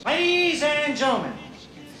and gentlemen,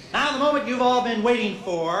 now the moment you've all been waiting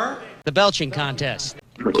for. The belching contest.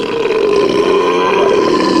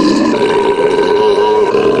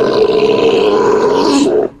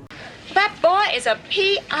 That boy is a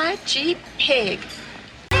P.I.G. pig.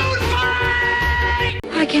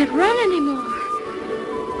 I can't run anymore.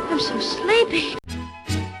 I'm so sleepy.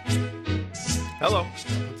 Hello.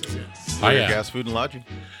 Hiya. Gas, food, and lodging.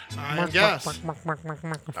 I'm Gas.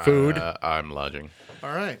 Food. I'm lodging.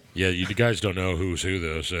 All right. Yeah, you guys don't know who's who,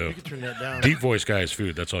 though, so. You can turn that down. Deep voice guy is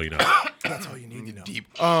food. That's all you know. That's all you need to know. Deep.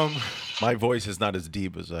 My voice is not as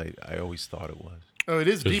deep as I always thought it was. Oh, it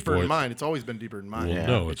is His deeper voice- than mine. It's always been deeper than mine. Well, Yeah.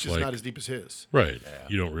 no, It's it's just like. not as deep as his. Right.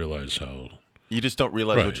 You don't realize how. You just don't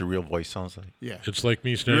realize Right. what your real voice sounds like. Yeah. It's like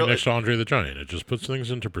me standing Really? next to Andre the Giant. It just puts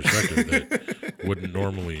things into perspective that wouldn't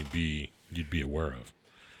normally you'd be aware of.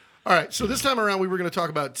 All right. So this time around, we were going to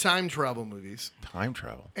talk about time travel movies. Time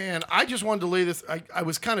travel. And I just wanted to lay this. I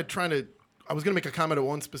was kind of I was going to make a comment on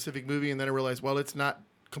one specific movie, and then I realized, well, it's not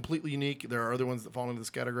completely unique. There are other ones that fall into this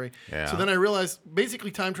category. Yeah. So then I realized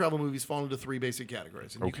basically time travel movies fall into three basic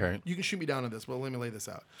categories. And Okay. You can shoot me down on this, but let me lay this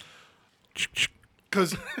out.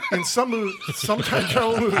 Because in some time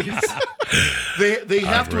travel movies, they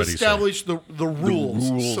have to ready, establish the rules,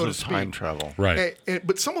 Rules so to of speak. time travel. Right.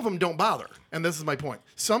 But some of them don't bother, and this is my point.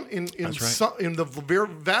 Some in That's right. in the very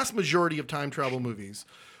vast majority of time travel movies,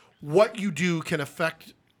 what you do can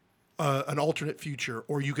affect an alternate future,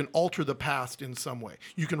 or you can alter the past in some way.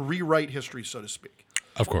 You can rewrite history, so to speak.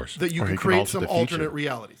 Of course. That you Or can you can create alter some the future. alternate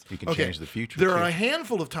realities. You can change the future, There too. are a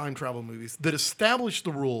handful of time travel movies that establish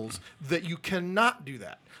the rules that you cannot do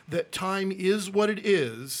that. That time is what it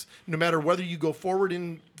is, no matter whether you go forward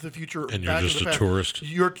in the future or And you're back just in the a past. tourist.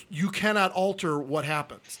 You cannot alter what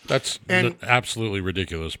happens. That's And- absolutely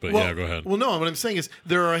ridiculous, but yeah, go ahead. Well, no, what I'm saying is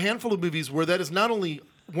there are a handful of movies where that is not only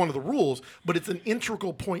one of the rules, but it's an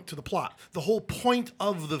integral point to the plot. The whole point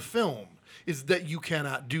of the film is that you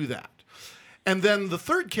cannot do that. And then the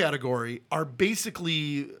third category are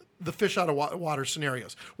basically the fish out of water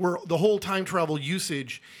scenarios, where the whole time travel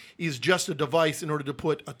usage is just a device in order to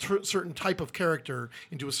put a certain type of character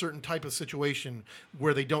into a certain type of situation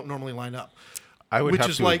where they don't normally line up. I would Which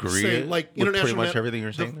have is to like, agree say, with like pretty International much Man- everything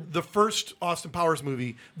you're saying. The first Austin Powers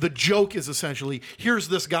movie, the joke is essentially, here's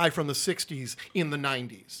this guy from the 60s in the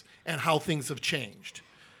 90s and how things have changed.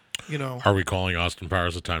 You know? Are we calling Austin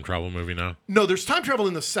Powers a time travel movie now? No, there's time travel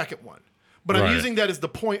in the second one. But I'm Right. using that as the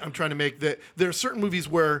point I'm trying to make, that there are certain movies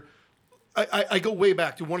where I go way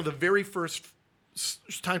back to one of the very first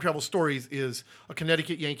time travel stories is A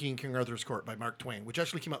Connecticut Yankee in King Arthur's Court by Mark Twain, which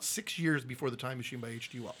actually came out 6 years before The Time Machine by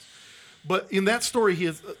H.G. Wells. But in that story,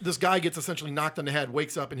 this guy gets essentially knocked on the head,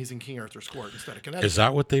 wakes up, and he's in King Arthur's Court instead of Connecticut. Is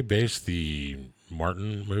that what they based the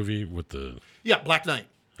Martin movie with the Yeah, Black Knight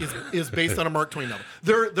is based on a Mark Twain novel.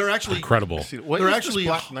 They're actually incredible? What They're is actually this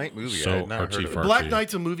Black Knight movie? So I've never heard of it. artsy-fartsy. Black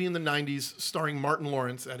Knight's a movie in the 90s starring Martin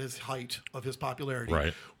Lawrence at his height of his popularity,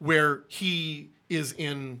 Right. where he is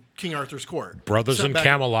in King Arthur's Court. Brothers Sent in back-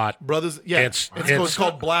 Camelot. Brothers, yeah. It's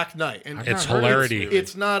called Black Knight. And It's hilarity.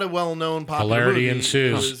 It's not a well-known popular Hilarity movie.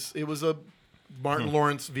 ensues. It was a Martin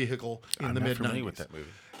Lawrence vehicle in I'm the not mid-90s. familiar with that movie.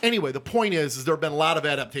 Anyway, the point is there have been a lot of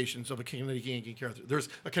adaptations of a Connecticut Yankee in King Arthur. There's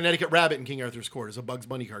a Connecticut Rabbit in King Arthur's Court. It's a Bugs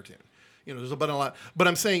Bunny cartoon. You know, there's been a lot. But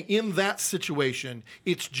I'm saying in that situation,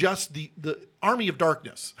 it's just the Army of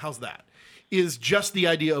Darkness. How's that? Is just the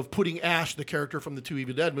idea of putting Ash, the character from the two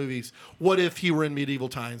Evil Dead movies. What if he were in medieval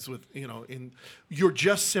times with, you're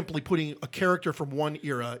just simply putting a character from one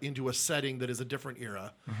era into a setting that is a different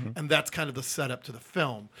era. And that's kind of the setup to the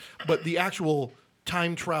film. But the actual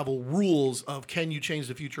time travel rules of can you change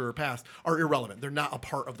the future or past are irrelevant. They're not a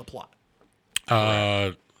part of the plot.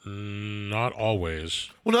 Not always.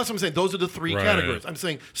 Well, that's what I'm saying. Those are the three Right. categories. I'm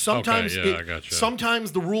saying sometimes Okay, yeah, I gotcha.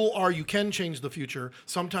 sometimes the rule are you can change the future.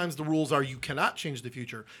 Sometimes the rules are you cannot change the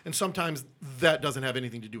future. And sometimes that doesn't have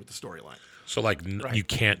anything to do with the storyline. So, like, you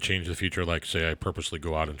can't change the future. Like, say, I purposely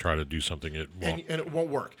go out and try to do something. It won't. And it won't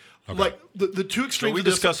work. Like the two Are extremes we of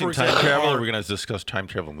this, discussing for time example, travel, or are- are we going to discuss time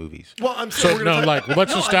travel movies? Well, I'm So saying we're gonna talk-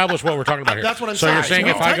 let's No, establish what we're talking about here. That's what I'm so saying. you're saying So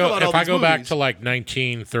if we'll I talk go about all these back movies. to like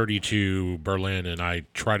 1932 Berlin and I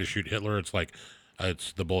try to shoot Hitler, it's like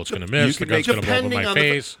it's the bullet's going to miss, the can gun's make- going to blow over Depending my on the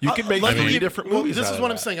face. You can make let me three give- different well, movies This out is of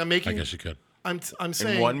what I'm that. saying. I'm I making. guess you could. I'm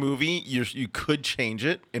saying In one movie, you could change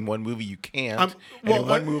it. In one movie, you can't. I'm, and in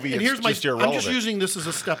one movie, and it's here's just I'm irrelevant. just using this as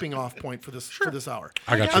a stepping off point for this hour.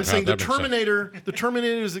 I got you, I'm Pat. saying That makes sense. the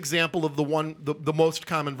Terminator's example of the most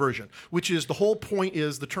common version, which is the whole point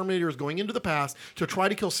is the Terminator is going into the past to try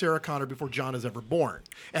to kill Sarah Connor before John is ever born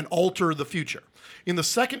and alter the future. In the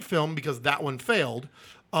second film, because that one failed,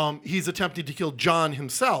 he's attempting to kill John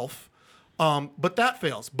himself. But that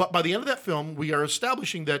fails. But by the end of that film, we are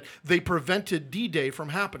establishing that they prevented D-Day from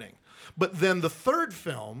happening. But then the third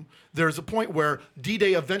film, there's a point where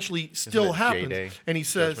D-Day eventually still it happens, J-Day? and he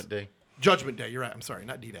says, Judgment Day? Judgment Day, you're right. I'm sorry,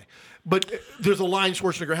 not D-Day. But there's a line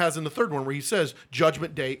Schwarzenegger has in the third one where he says,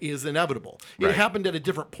 Judgment Day is inevitable. It Right. happened at a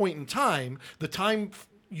different point in time. The time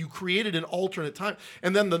you created an alternate time.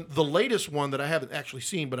 And then the latest one that I haven't actually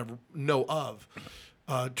seen, but I know of,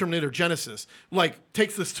 Terminator Genesis, like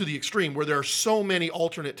takes this to the extreme where there are so many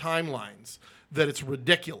alternate timelines that it's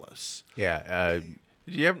ridiculous. Yeah.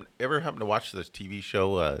 Did you ever happen to watch this TV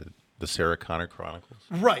show, The Sarah Connor Chronicles?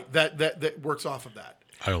 Right. That works off of that.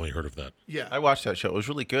 I only heard of that. Yeah. I watched that show. It was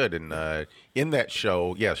really good. And in that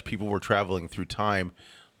show, yes, people were traveling through time,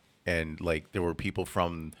 and like there were people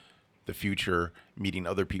from the future meeting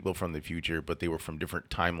other people from the future, but they were from different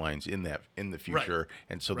timelines in the future, Right.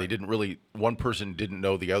 and so they didn't really. One person didn't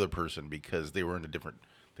know the other person because they were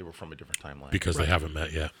They were from a different timeline. Because they haven't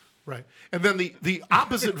met yet. Right. And then the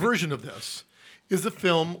opposite version of this is a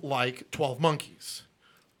film like 12 Monkeys,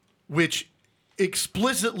 which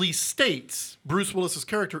explicitly states Bruce Willis's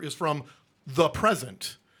character is from the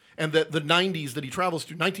present, and that the 90s that he travels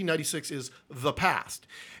to, 1996, is the past.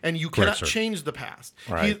 And you cannot sir. change the past.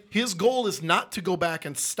 Right. His goal is not to go back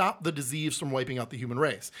and stop the disease from wiping out the human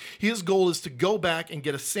race. His goal is to go back and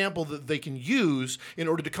get a sample that they can use in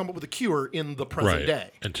order to come up with a cure in the present Right.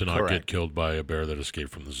 day. And to not Correct. get killed by a bear that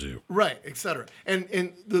escaped from the zoo. Right, et cetera. And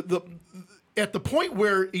the at the point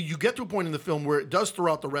where you get to a point in the film where it does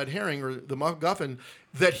throw out the red herring or the MacGuffin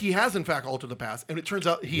that he has in fact altered the past, and it turns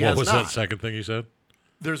out he What has was not. that second thing you said?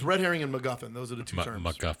 There's red herring and MacGuffin. Those are the two terms.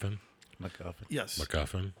 MacGuffin? MacGuffin. Yes,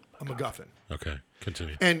 MacGuffin? a MacGuffin. Okay,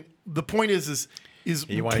 continue. And the point is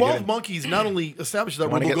You wanna 12 get- Monkeys not only establishes that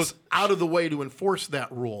rule, wanna but get- goes out of the way to enforce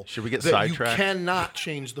that rule. Should we get that sidetracked? You cannot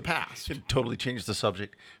change the past. Should totally change the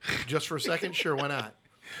subject. Just for a second, sure, why not?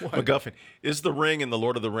 MacGuffin. Is the ring in the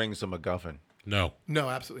Lord of the Rings a MacGuffin? No. No,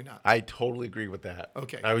 absolutely not. I totally agree with that.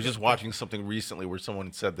 Okay. I was just watching something recently where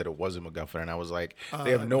someone said that it was a MacGuffin, and I was like,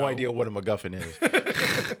 they have no idea what a MacGuffin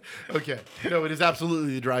is. Okay. No, it is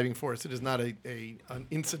absolutely the driving force. It is not an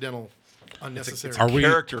incidental, unnecessary. Are we-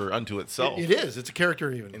 Character unto itself. It is. It's a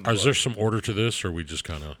character even. Is there some order to this, or are we just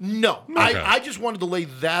kind of... No, Okay. I just wanted to lay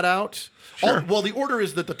that out. Well, the order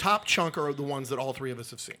is that the top chunk are the ones that all three of us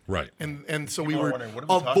have seen. Right. And so we People are were wondering, what are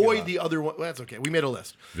we talking avoid about? the other one. Well, that's okay. We made a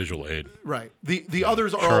list. Visual aid? Right. The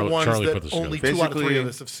others are Charlie- all ones Charlie put that this only together. 2 out of 3 of Basically-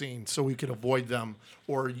 us have seen, so we could avoid them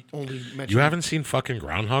or only mention. You haven't seen fucking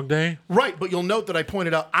Groundhog Day? Right, but you'll note that I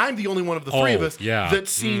pointed out I'm the only one of the three of Oh, us yeah.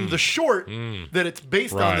 that's seen the short that it's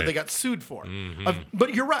based on that Right. they got sued for.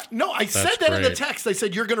 But you're right. No, I said that in the great. text. I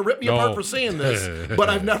said you're going to rip me No. apart for saying this, but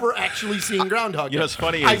I've never actually seen Groundhog Day. You know, it's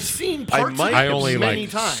funny I've is seen I parts might of I it only many like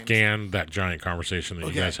times. scanned that giant conversation that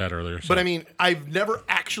you guys had earlier. So. But I mean, I've never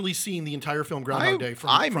actually seen the entire film Groundhog Day from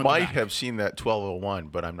I front to might back. have seen that 1201,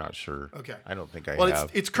 but I'm not sure. Okay. I don't think I Well,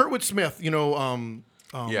 have. it's Kurtwood Smith, you know,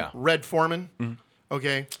 Yeah. Red Foreman.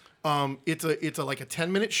 Okay. It's a like a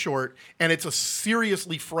 10-minute short, and it's a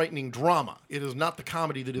seriously frightening drama. It is not the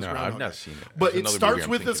comedy that is No, I've Groundhog not Day. seen it. But There's it another starts movie I'm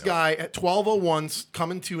with this thinking of. guy at 12:01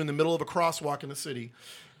 coming to in the middle of a crosswalk in the city,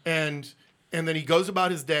 and then he goes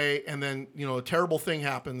about his day, and then a terrible thing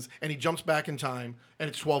happens, and he jumps back in time, and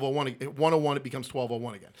it's 12:01. At 1:01, it becomes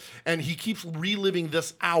 12:01 again, and he keeps reliving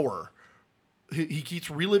this hour. He keeps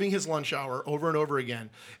reliving his lunch hour over and over again,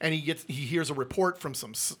 and he hears a report from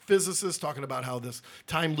some physicists talking about how this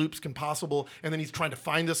time loops can possible, and then he's trying to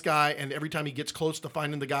find this guy, and every time he gets close to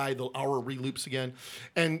finding the guy, the hour reloops again,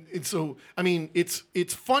 and so I mean it's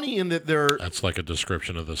funny in that they're that's like a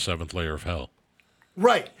description of the seventh layer of hell.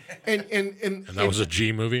 right, and And that was a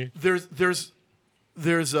G movie? there's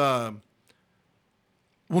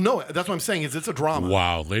well, no, that's what I'm saying is it's a drama.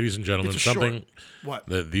 Wow. Ladies and gentlemen, It's a something short. What?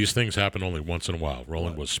 that these things happen only once in a while.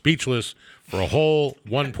 Roland was speechless for a whole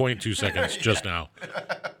 1.2 seconds just now.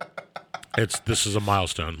 This is a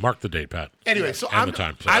milestone. Mark the date, Pat. Anyway, so And I'm the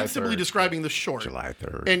time. I'm simply describing the short. July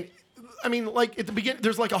 3rd. And I mean, like at the beginning,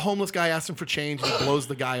 there's like a homeless guy asking for change, and he blows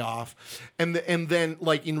the guy off, and then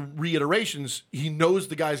like in reiterations, he knows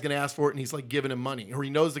the guy's going to ask for it, and he's like giving him money, or he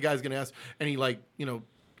knows the guy's going to ask, and he like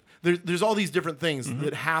There's all these different things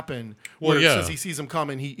that happen where Well, yeah. since he sees them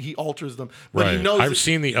coming, he alters them. But Right. he knows I've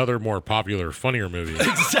seen the other more popular, funnier movie,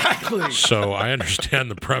 exactly. so I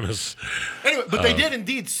understand the premise. Anyway, but they did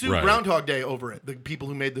indeed sue right. Groundhog Day over it. The people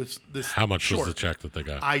who made this How much short. was the check that they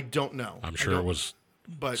got? I don't know. I'm I sure it don't- was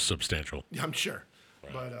but substantial. I'm sure.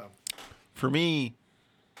 But For me,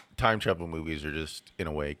 time travel movies are just, in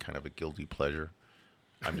a way, kind of a guilty pleasure.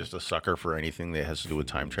 I'm just a sucker for anything that has to do with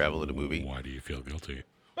time travel in a movie. Why do you feel guilty?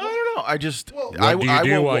 I don't know. I just. What I, do you I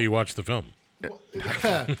do will- while you watch the film?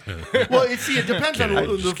 Well, it depends on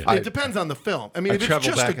it depends on the film. I mean, if it's travel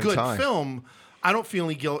just a back in good time. film, I don't feel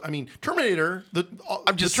any guilt. I mean, Terminator,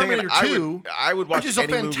 I'm just the Terminator saying, 2, I would watch which is a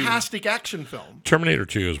any movie. fantastic action film. Terminator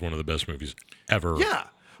 2 is one of the best movies ever. Yeah.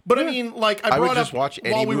 But I mean, like I would brought just up watch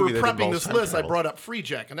any while we were movie that prepping involves this time list, I travel. brought up Free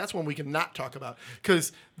Jack, and that's one we can not talk about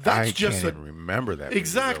because that's I just can't even remember that. movie,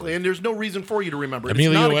 exactly, really. and there's no reason for you to remember it.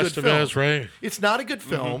 Emilio it's not a good Estevez, film. right? It's not a good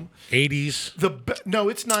film. 80s, No,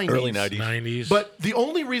 it's 90s. Early 90s. 90s. But the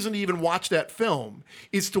only reason to even watch that film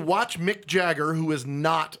is to watch Mick Jagger, who is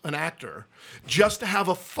not an actor, just to have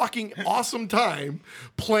a fucking awesome time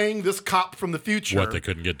playing this cop from the future. what, they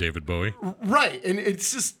couldn't get David Bowie? Right, and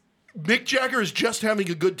it's just Mick Jagger is just having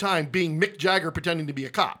a good time being Mick Jagger pretending to be a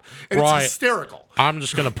cop, and Right. it's hysterical. I'm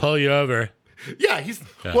just going to pull you over. Yeah,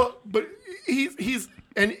 but he's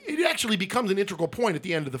and it actually becomes an integral point at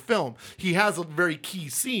the end of the film. He has a very key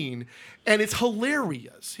scene, and it's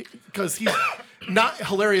hilarious because he's not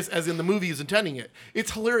hilarious as in the movie is intending it.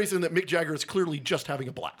 It's hilarious in that Mick Jagger is clearly just having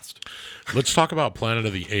a blast. Let's talk about Planet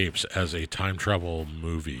of the Apes as a time travel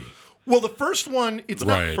movie. Well, the first one, it's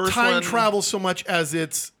Right. not First time one- travel so much as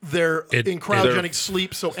it's they're in cryogenic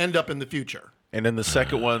sleep, so end up in the future. And then the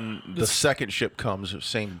second one, the second ship comes,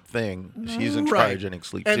 same thing. She's in Right. cryogenic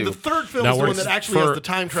sleep And too. the third film Now, is the one we're- that actually has the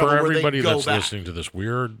time travel for where everybody they go that's back. listening to this,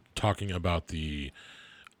 we're talking about the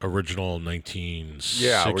original 1960s.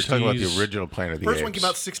 Yeah, we're talking about the original Planet of the First Apes. one came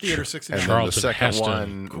out 68 or 69. And then the Charlton second Heston.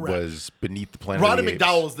 one Correct. was Beneath the Planet Roddy of the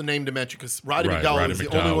McDowell Apes. is the name to mention because Roddy Right, McDowell Roddy is the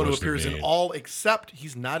McDowell only one who was the appears in main- all except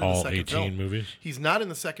he's not in the all second 18 film. movies? He's not in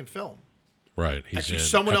the second film. Right. He's Actually, in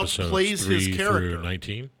someone else episodes plays his 3 character. through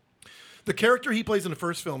 19. The character he plays in the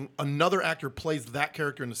first film, another actor plays that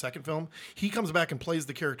character in the second film. He comes back and plays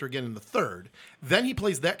the character again in the third. Then he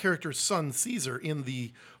plays that character's son, Caesar, in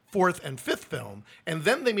the fourth and fifth film. And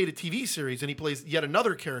then they made a TV series, and he plays yet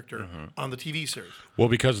another character on the TV series. Well,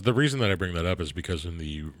 because the reason that I bring that up is because in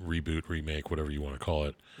the reboot, remake, whatever you want to call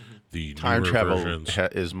it, the Time newer travel versions,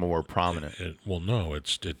 is more prominent.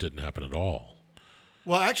 it didn't happen at all.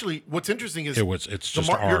 Well, actually, what's interesting is It's just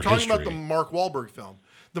our you're talking history. about the Mark Wahlberg film.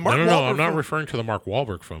 The Mark No, Wahlberg I'm not film, referring to the Mark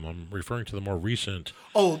Wahlberg film. I'm referring to the more recent.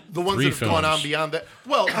 Oh, the ones 3 that have gone on films. beyond that.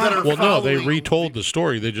 Well, that are Well, no, they following- retold the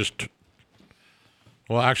story. They just.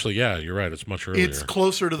 Well, actually, yeah, you're right. It's much earlier. It's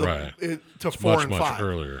closer to the Right. to It's 4 much, and much 5.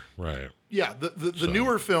 earlier. Right. Yeah, the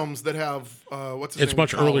newer films that have what's his It's name?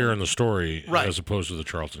 much Colin. earlier in the story Right. as opposed to the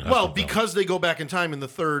Charlton Heston Well, film. because they go back in time in the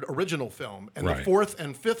third original film, and the Right. fourth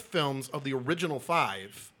and fifth films of the original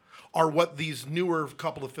 5 are what these newer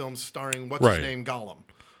couple of films starring what's Right. his name Gollum.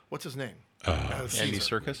 What's his name? Andy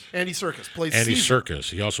Caesar. Serkis? Andy Serkis plays Andy Caesar. Serkis.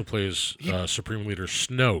 He also plays Supreme Leader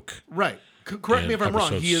Snoke. Right. Correct me in if I'm wrong.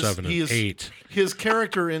 episodes He is 7 and he is 8. his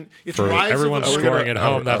character in it's For Rise everyone of the scoring at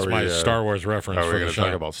home, are that's we, my Star Wars reference Are we for the going to show.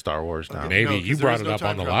 talk about Star Wars now? Maybe. No, You 'cause there brought is it no up on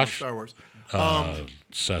time the travel in last Star Wars.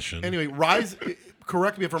 session. Anyway, Rise.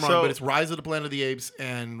 Correct me if I'm wrong, So- but it's Rise of the Planet of the Apes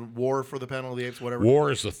and War for the Planet of the Apes, whatever.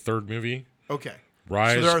 War is the third movie. Okay.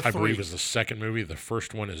 Rise, So there are I believe, three. is the second movie. The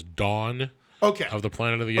first one is Dawn Okay. of the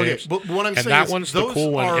Planet of the Okay, Apes. but what I'm and saying that is one's the those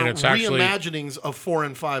cool one, are and it's actually reimaginings of 4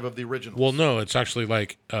 and 5 of the original. well, no, it's actually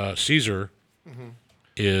like Caesar Mm-hmm.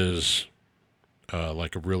 is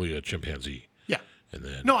like a chimpanzee, yeah. and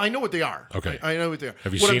then No, I know what they are. Okay. I know what they are.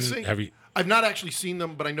 Have you What I'm seen- saying- have you- I've not actually seen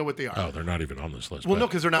them, but I know what they are. oh, they're not even on this list. Well, but- no,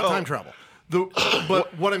 because they're not time travel.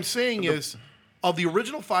 But what I'm saying is, of the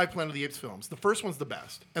original 5 Planet of the Apes films, the first one's the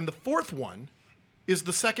best, and the fourth one is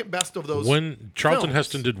the second best of those. when Charlton films.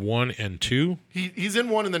 Heston did 1 and 2, He's in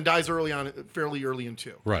 1 and then dies fairly early in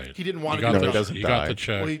 2. right? He didn't want He to got do he the, that. doesn't he got die. the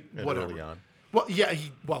check. Well, whatever. Early on. Well, yeah,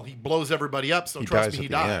 he blows everybody up. So He trust dies me, he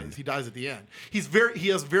at the dies. end. He dies at the end. He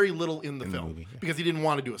has very little in the film movie, yeah. because he didn't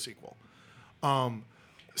want to do a sequel.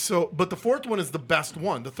 But the fourth one is the best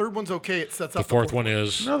one. The third one's okay. It sets the up fourth one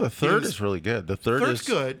is No, the third Is- is really good. The third Third's is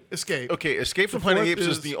good. Escape. Okay, Escape from The Planet of the fourth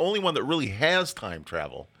Apes is is- the only one that really has time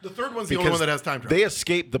travel. The third one's the only Because one that has time travel. They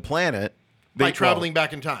escape the planet by traveling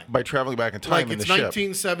back in time. By traveling back in time Like in it's the ship.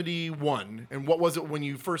 1971, and what was it when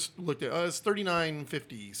you first looked at? It's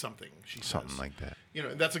 3950 something. She Something says. like that. You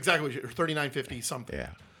know, that's exactly what 3950 something. Yeah.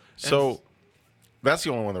 So that's the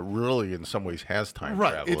only one that really, in some ways, has time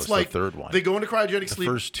Right. travel. It's is like the third one. they go into cryogenic sleep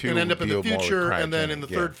first two and end up in the deal more with future, and then in the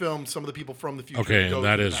cryogenic, third yeah. film, some of the people from the future. okay, go and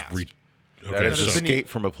that to the is past. that is so- is Escape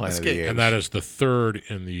from a Planet of the Escape. Apes. and that is the third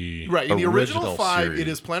in the Right. In the original original 5, series. it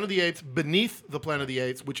is Planet of the Apes, Beneath the Planet of the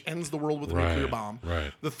Apes, which ends the world with a nuclear Right, bomb.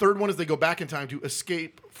 right. The third one is they go back in time to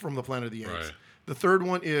escape from the Planet of the Apes. Right. The third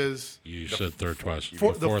one is You said third twice. the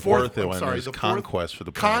fourth fourth one I'm sorry, is the fourth- Conquest for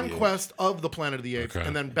the Planet of the Conquest of the Planet of the Apes, Okay.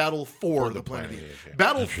 and then Battle for the Planet of the Apes. yeah.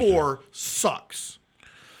 Battle 4 sucks.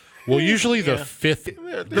 Well, usually the fifth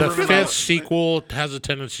fifth- sequel has a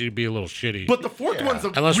tendency to be a little shitty. But the fourth one's a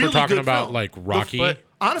Unless really we're talking good about film. like Rocky.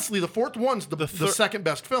 Honestly, the fourth one's the second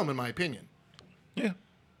best film in my opinion. Yeah.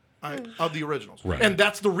 Of the originals, Right. and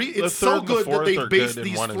that's it's third so and the good that fourth they are based good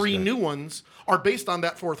and these one is 3 good. new ones are based on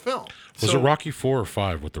that fourth film. Was it Rocky 4 or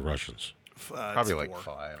 5 with the Russians? Probably like 4.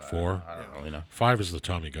 5. 4? I don't really know. 5 is the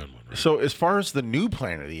Tommy Gunn one, right? So as far as the new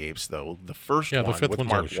Planet of the Apes, though, the first Yeah, the one fifth with one's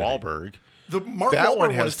Mark always shitty. Wahlberg, The Mark that Wahlberg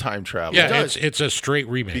one has time travel. Yeah, does. it's a straight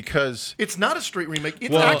remake. Because It's not a straight remake.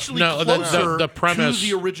 It's Well, actually no, closer the premise- to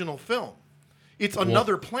the original film. It's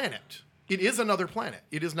another planet. It is another planet.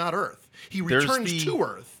 It is not Earth. He There's returns to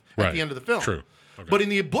Earth at Right. the end of the film. True. Okay. But in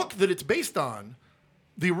the book that it's based on,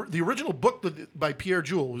 the original book by Pierre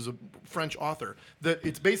Jules, who's a French author, that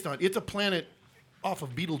it's based on, it's a planet off of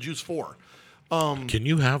Beetlejuice 4. Can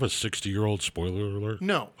you have a 60-year-old spoiler alert?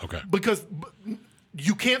 No. Okay. Because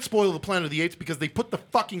you can't spoil the Planet of the Apes because they put the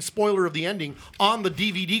fucking spoiler of the ending on the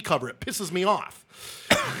DVD cover. It pisses me off.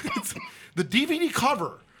 The DVD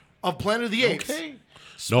cover of Planet of the Apes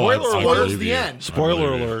No, I spoils believe the you. end. I spoiler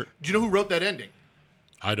believe you. alert. Do you know who wrote that ending?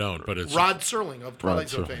 I don't, but it's Rod Serling of Twilight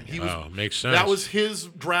Zone Serling. fame. He makes sense. That was his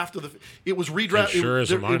draft of the. It was redraft. It sure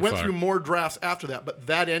is a it went mindfuck. through more drafts after that, but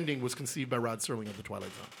that ending was conceived by Rod Serling of the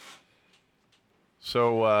Twilight Zone.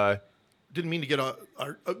 So Didn't mean to get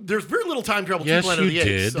there's very little time travel Yes, to Planet of you the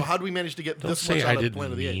Apes. did. So how do we manage to get Don't this say much I out of the didn't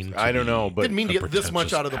Planet of the Apes? mean to I don't know, but Didn't mean to a get this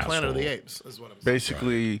much out of the pretentious Planet of the asshole. Apes. Is what I'm saying.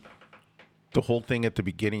 basically, the whole thing at the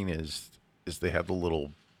beginning is they have the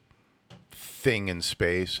little thing in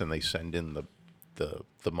space, and they send in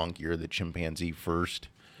the monkey or the chimpanzee first,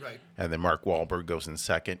 Right. and then Mark Wahlberg goes in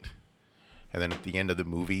second, and then at the end of the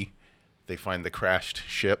movie, they find the crashed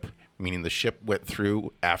ship, meaning the ship went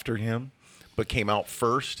through after him, but came out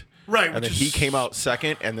first. Right, And which then is- he came out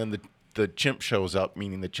second, and then the chimp shows up,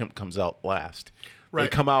 meaning the chimp comes out last. They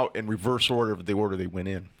Right. come out in reverse order of the order they went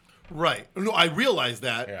in. Right. No, I realize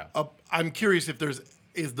that. Yeah. I'm curious if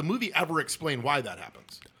is the movie ever explained why that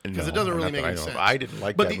happens? Because it No, doesn't really not make that I any know of. sense. I didn't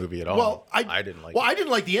like that movie at all. Well, I didn't like Well, it. I didn't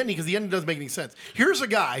like the ending because the ending doesn't make any sense. Here's a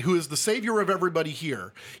guy who is the savior of everybody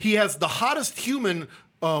here. He has the hottest human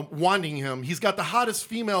wanting him. He's got the hottest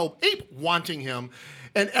female ape wanting him,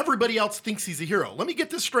 and everybody else thinks he's a hero. Let me get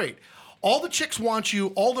this straight. All the chicks want you.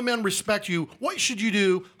 All the men respect you. What should you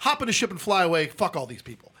do? Hop in a ship and fly away. Fuck all these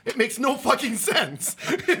people. It makes no fucking sense.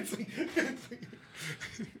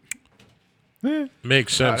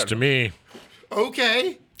 Makes sense to me.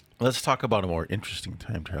 Okay. Let's talk about a more interesting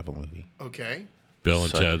time travel movie. Okay. Bill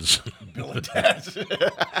and Ted's.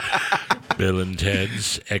 Bill and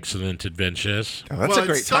Ted's Excellent Adventures. Now, that's well, a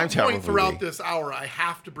great at some time travel point throughout movie. this hour, I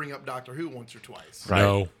have to bring up Doctor Who once or twice. Right.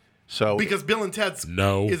 No. So Because Bill and Ted's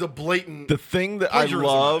No. is a blatant. the thing that I plagiarism.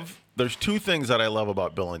 love, there's two things that I love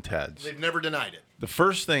about Bill and Ted's. They've never denied it. The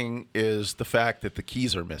first thing is the fact that the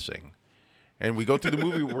keys are missing. And we go through the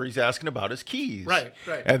movie where he's asking about his keys. Right.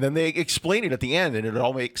 And then they explain it at the end, and it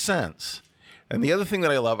all makes sense. And the other thing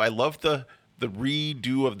that I love the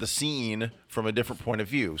redo of the scene from a different point of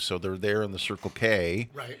view. So they're there in the Circle K.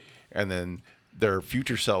 Right. And then their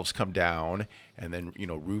future selves come down, and then,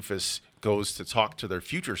 Rufus goes to talk to their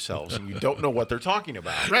future selves, and you don't know what they're talking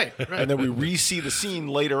about. Right. And then we re-see the scene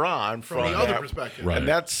later on From the other that- perspective. Right. And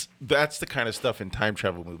that's the kind of stuff in time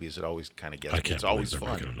travel movies that always kind of gets I me. can't It's always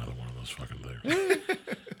believe they're making fun. another one of those fucking things.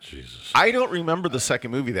 Jesus. I don't remember the second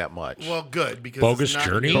movie that much. Well, good. Because Bogus it's not-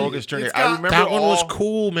 Journey? Bogus Journey. It's I got- remember That one was all-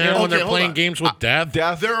 cool, man, Yeah, when okay, they're hold playing on. games with death.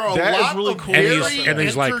 Death. There are a that lot is really of cool. And very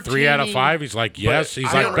he's like 3 out of 5. He's like, yes. He's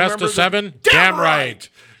I like, don't best remember of the- 7. Damn right.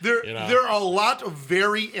 There, You know? there are a lot of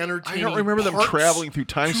very entertaining. I don't remember them parts traveling through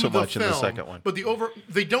time to so much in the film, second one. But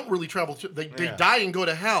they don't really travel. They Yeah. die and go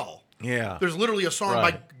to hell. Yeah. There's literally a song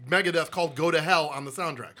Right. by Megadeth called "Go to Hell" on the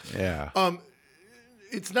soundtrack. Yeah.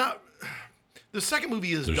 It's not. The second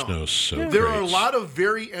movie is There's dumb. no so There are a greats. lot of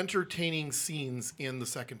very entertaining scenes in the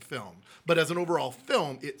second film, but as an overall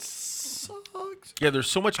film, it sucks. Yeah, there's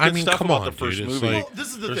so much good stuff come about on, the first dude. It's movie. like- Well, this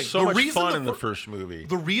is the There's thing. so The much reason fun the in the fir- first movie.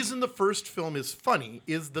 The reason the first film is funny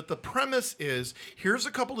is that the premise is here's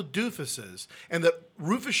a couple of doofuses, and that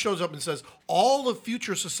Rufus shows up and says all of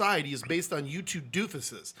future society is based on you two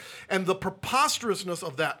doofuses, and the preposterousness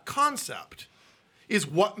of that concept is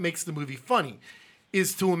what makes the movie funny.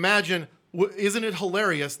 Is to imagine. Isn't it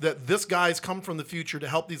hilarious that this guy's come from the future to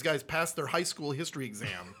help these guys pass their high school history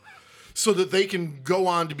exam, so that they can go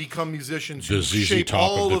on to become musicians who The ZZ shape Top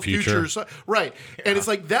all of the of future. future. Right, and it's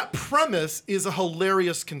like that premise is a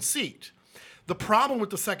hilarious conceit. The problem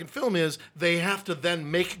with the second film is they have to then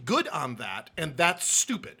make good on that, and that's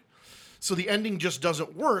stupid. So the ending just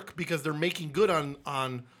doesn't work because they're making good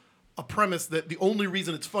on a premise that the only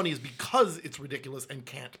reason it's funny is because it's ridiculous and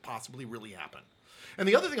can't possibly really happen. And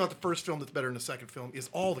the other thing about the first film that's better than the second film is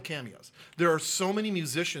all the cameos. There are so many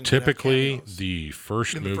musicians. Typically, that have cameos the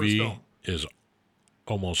first in the first movie film. is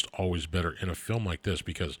almost always better in a film like this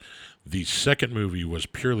because the second movie was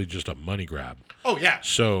purely just a money grab. Oh yeah,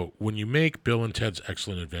 So when you make Bill and Ted's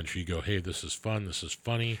Excellent Adventure, you go, hey, this is fun, this is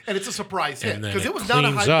funny. and it's a surprise hit And then because it it was not a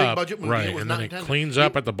cleans high big up, budget movie. right? It was And not then it intended. cleans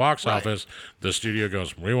up at the box Right. office. The studio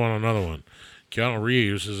goes, we want another one. Keanu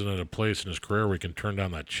Reeves isn't at a place in his career where he can turn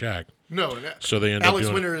down that check. No, So they end up Alex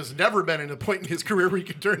doing- Winter has never been in a point in his career where he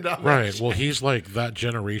can turn down. that Right. shit. Well, he's like that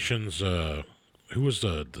generation's. Who was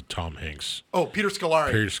the Tom Hanks? Oh, Peter Scolari.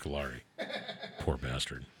 Peter Scolari. Poor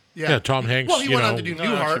bastard. Yeah. Tom Hanks. Well, he you went know, on to do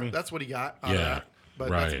Newhart. That's what he got. Out of Yeah. that. But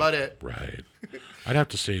right. that's about it. Right. I'd have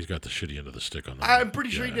to say he's got the shitty end of the stick on that. I'm pretty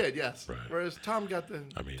sure he Yeah. did. Yes. Right. Whereas Tom got the.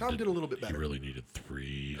 I mean, Tom did a little bit better. He really needed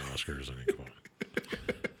 3 Oscars. I mean, come on.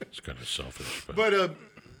 It's kind of selfish,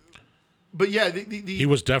 But yeah, the he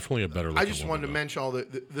was definitely a better. I just wanted to mention all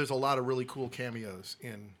there's a lot of really cool cameos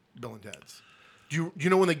in Bill and Ted's. Do you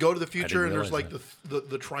know when they go to the future and there's realize like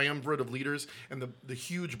the triumvirate of leaders and the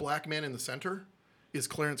huge black man in the center is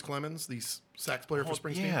Clarence Clemens, the sax player for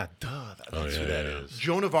Springsteen. Yeah, duh. That's who that is.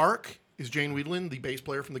 Joan of Arc is Jane Wiedlin, the bass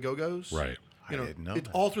player from the Go-Go's. Right. You know, didn't know it's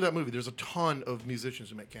that. all through that movie. There's a ton of musicians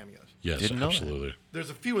who make cameos. Yes, Didn't know that. absolutely. There's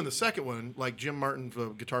a few in the second one, like Jim Martin, the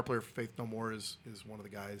guitar player for Faith No More, is one of the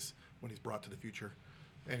guys when he's brought to the future.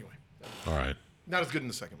 Anyway, All right. not as good in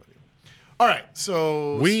the second movie. All right,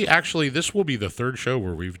 so We actually, this will be the third show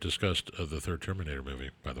where we've discussed the third Terminator movie,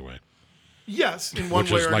 by the way. yes, in one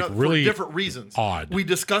Which way is, or like, another, really for different reasons. odd. We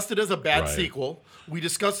discussed it as a bad Right. sequel. We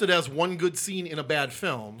discussed it as one good scene in a bad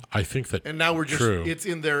film, I think that. and now we're just true. it's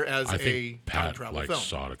in there as I a think time Pat travel like film.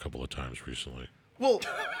 saw it a couple of times recently. Well,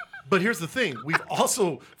 but here's the thing: we've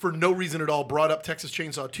also, for no reason at all, brought up Texas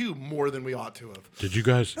Chainsaw 2 more than we ought to have. Did you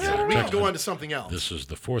guys? Yeah, We can go on to something else. This is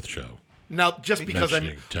the fourth show. Now, just because I'm,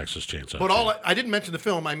 Mentioning Texas Chainsaw. but 2. I didn't mention the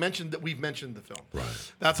film. I mentioned that we've mentioned the film. Right.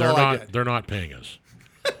 That's they're all not, I did. They're not paying us.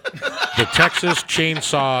 The Texas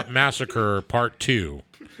Chainsaw Massacre Part 2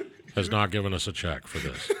 has not given us a check for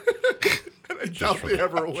this. I doubt they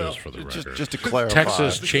ever will. Just for the record. Just to clarify,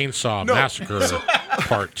 Texas Chainsaw No. Massacre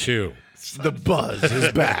Part 2. the buzz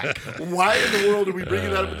is back. Why in the world are we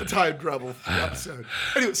bringing that up at the time travel episode?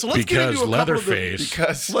 Anyway, so let's get Because into a couple of the. Leatherface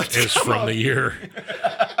Because is from the year.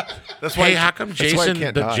 that's why. Hey, how come that's why I Jason?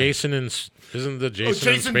 can't The die. Jason in isn't the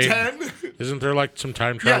Jason, Jason in space? 10? Isn't there like some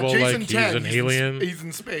time Yeah, travel? Jason like 10. he's an alien. He's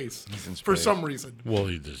in space. in For space. some reason. Well,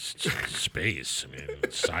 he's space. I mean,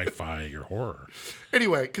 sci-fi or horror.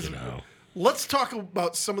 Anyway, because know. let's talk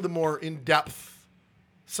about some of the more in-depth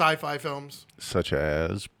sci-fi films. Such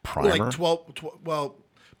as Primer. Like 12 well,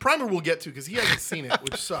 Primer we'll get to because he hasn't seen it,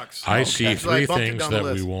 which sucks. I see So I 3 bumped it things down the that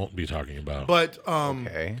we list. won't be talking about. But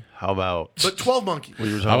Okay. How about? 12 Monkeys. we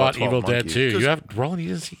were talking How about 12 Evil Dead Monkeys. 2? 'Cause- You have Roland. You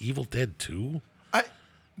didn't see Evil Dead 2?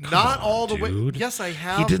 Not all the way. Dude. Yes, I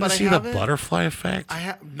have. You didn't but see I the haven't. butterfly effect? I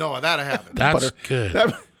have no, that I haven't. That's Butter- good.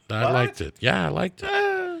 that- I liked it. Yeah, I liked it.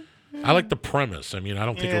 I like the premise. I mean, I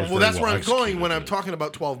don't think it was Well, very that's where I'm going when I'm executed. talking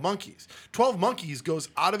about 12 Monkeys. 12 Monkeys goes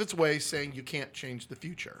out of its way saying you can't change the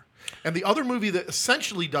future. And the other movie that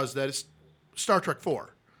essentially does that is Star Trek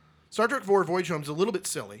 4. Star Trek 4 Voyage Home is a little bit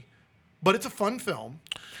silly, but it's a fun film.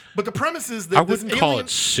 But the premise is that I this wouldn't call alien- it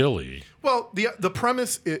silly. Well, the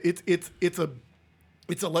premise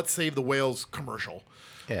it's a let's save the whales commercial.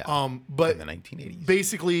 Yeah. But in the 1980s.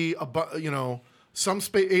 basically some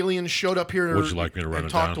aliens showed up here Would you like me to run and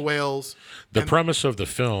it talked down? to whales. The And- premise of the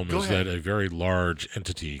film Go is ahead. that a very large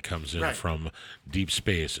entity comes in Right. from deep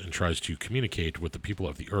space and tries to communicate with the people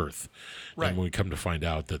of the Earth. Right. And we come to find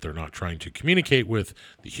out that they're not trying to communicate with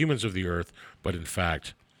the humans of the Earth, but in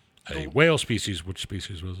fact, a whale species. Which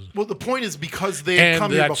species was it? Well, the point is because they had come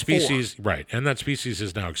And here that before. species, right? And that species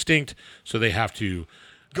is now extinct, so they have to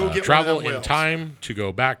Go get one of travel them in whales. time to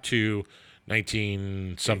go back to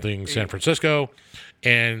 19-something San Francisco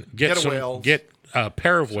and Get a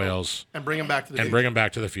pair of whales and bring them back to the and future. bring them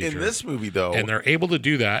back to the future. in this movie, though, And they're able to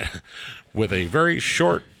do that with a very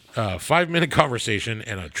short 5-minute conversation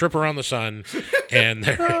and a trip around the sun, and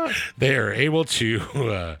they are able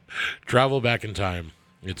to travel back in time.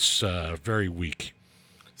 It's very weak.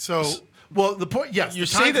 So, well, the point, yes, you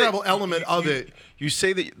the time say that travel element of you- it. You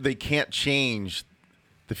say that they can't change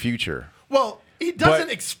the future. Well, it doesn't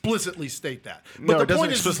But- explicitly state that. But No, the it doesn't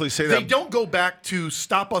point is, explicitly say they that. don't go back to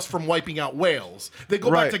stop us from wiping out whales. They go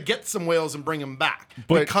Right. back to get some whales and bring them back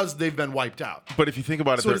But- because they've been wiped out. But if you think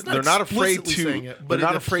about it, So it's they're not not afraid explicitly to. saying it, but they're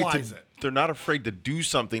not it afraid implies to. it. They're not afraid to do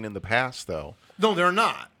something in the past, though. No, they're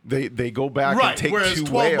not. They go back and Right. take Whereas two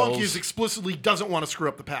 12 whales. Monkeys explicitly doesn't want to screw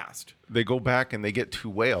up the past They go back and they get two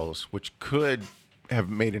whales, which could have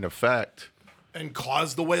made an effect. and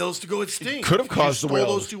cause the whales to go extinct. Could have because you caused the stole whales.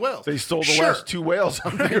 those two whales. They stole the Sure. last two whales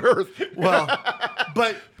on the earth. Well,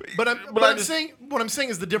 but I'm I'm just- saying what I'm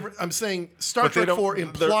saying is the different. I'm saying Star But they Trek don't- 4 there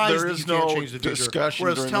implies that is you can't no change the future, discussion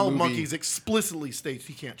whereas during the 12 movie. Monkeys explicitly states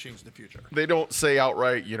he can't change the future. They don't say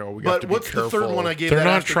outright, we have But to be what's careful. the third one I gave? They're that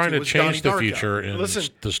not answer trying to was change Donnie the Darko. future in Listen,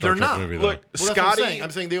 the Star They're Trek not. movie. Look, though. Well, that's what Scotty,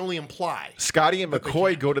 I'm saying they only imply. Scotty and But they McCoy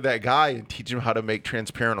can't. go to that guy and teach him how to make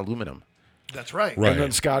transparent aluminum. That's right. Right. And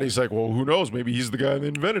then Scotty's like, well, who knows? Maybe he's the guy that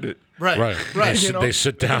invented it. Right. Right. Right. They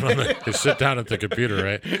sit down on they sit down at the computer,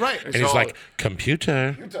 right? Right. And he's So- like,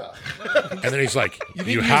 computer. And then he's like, need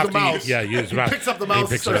you to have use the to mouse. use the mouse. picks up the And he mouse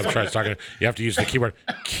picks and it up, starts tries talking. You have to use the keyboard.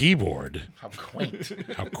 Keyboard. How quaint.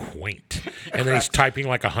 How quaint. And then he's typing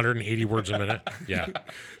like 180 words a minute. Yeah.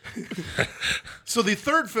 So the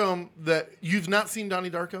third film that you've not seen, Donnie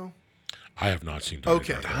Darko. I have not seen Donnie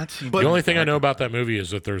Okay. Darko. But The only thing I know about that movie is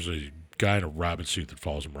that there's a guy in a rabbit suit that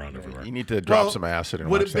follows him around everywhere. You need to drop well, some acid and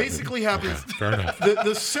what watch it that basically happens. Fair enough.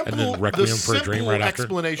 The simple, then the Requiem for a Dream simple right after?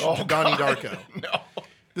 explanation to Donnie Darko.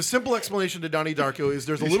 The simple explanation to Donnie Darko is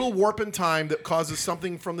there's a little warp in time that causes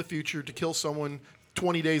something from the future to kill someone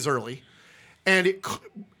 20 days early,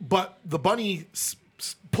 but the bunny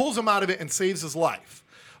pulls him out of it and saves his life.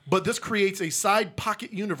 But this creates a side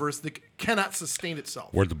pocket universe that cannot sustain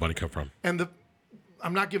itself. Where'd the bunny come from? And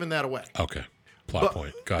I'm not giving that away. Okay. Plot But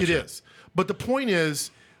point. Gotcha. It is. But the point is,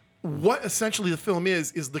 what essentially the film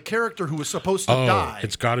is the character who was supposed to die.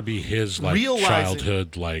 It's got to be his Realizing-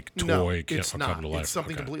 childhood toy No, can't come to life. It's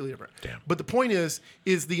something Okay. completely different. Damn. But the point is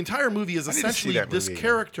the entire movie is need to see essentially that this movie again.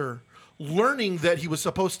 character learning that he was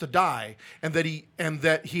supposed to die and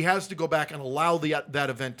that he has to go back and allow that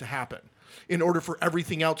event to happen in order for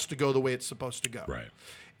everything else to go the way it's supposed to go. Right.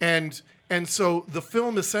 And so the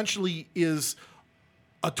film essentially is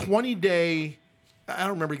a 20-day, I don't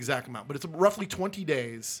remember the exact amount, but it's roughly 20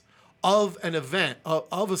 days of an event,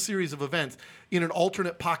 of a series of events in an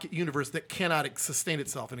alternate pocket universe that cannot sustain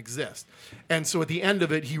itself and exist. And so at the end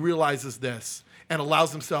of it, he realizes this and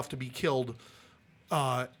allows himself to be killed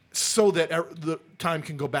so that the time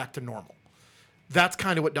can go back to normal. That's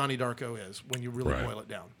kind of what Donnie Darko is when you really Right. boil it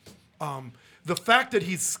down. The fact that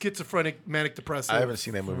he's schizophrenic, manic depressive, I haven't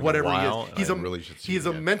seen that movie in a whatever while, he is, and I really should see he's it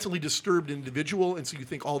a again. mentally disturbed individual, and so you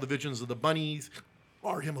think all the visions of the bunnies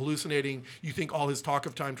are him hallucinating. You think all his talk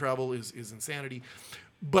of time travel is insanity.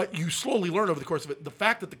 But you slowly learn over the course of it, the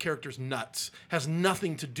fact that the character's nuts has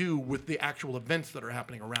nothing to do with the actual events that are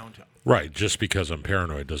happening around him. Right. Just because I'm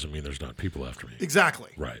paranoid doesn't mean there's not people after me.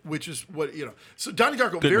 Exactly. Right. Which is what, So Donnie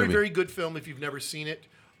Darko, Good very, movie. very good film if you've never seen it.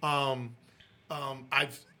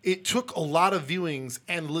 It took a lot of viewings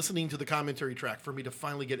and listening to the commentary track for me to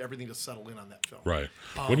finally get everything to settle in on that film. Right.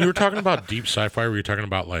 When you were talking about deep sci-fi, were you talking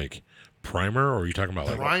about like Primer, or were you talking about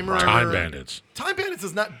like Primer. Time Bandits? Time Bandits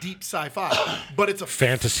is not deep sci-fi, but it's a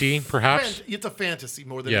Fantasy, perhaps? It's a fantasy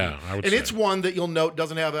more than Yeah, anything. I would and say. it's one that you'll note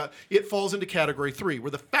doesn't have it falls into category 3,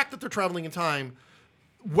 where the fact that they're traveling in time,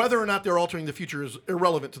 whether or not they're altering the future, is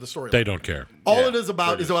irrelevant to the story. They don't care. All Yeah, it is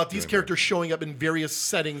about they're is about just these doing characters showing up in various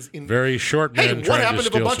settings. In Very short hey, men what trying happened to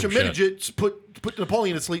if a steal bunch some of shit. midgets put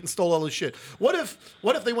Napoleon to sleep and stole all his shit? What if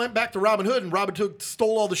they went back to Robin Hood and Robin Hood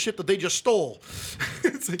stole all the shit that they just stole?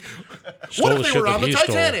 It's like, Stole what the if they shit were that on the he stole.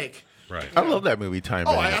 Titanic? Right. I love that movie, Time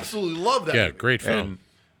Oh, I Bandits. absolutely love that. Yeah, movie. great film.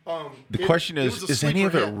 And the question it is was a any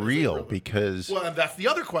of it sleeper hit. real? Because Well, and that's the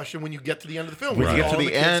other question when you get to the end of the film. when It's you get all to in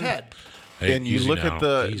the kid's end, head. Hey, and you easy look now. at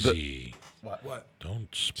the easy. What? Don't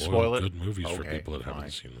spoil, Spoil it? good movies for Okay, people that fine.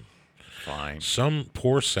 haven't seen them. fine. Some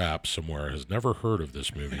poor sap somewhere has never heard of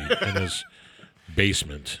this movie in his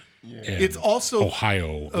basement. In It's also-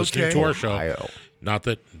 Ohio. Listening Okay. to our show. Ohio. Not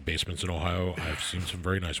that basements in Ohio. I've seen some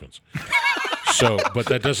very nice ones. So, but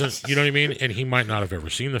that doesn't, you know what I mean? And he might not have ever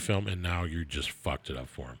seen the film, and now you just fucked it up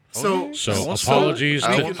for him. So, So apologies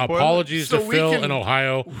I to won't spoil it. apologies So to we Phil can- in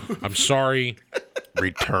Ohio. I'm sorry.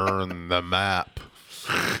 Return the map.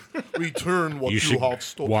 return what You you, should have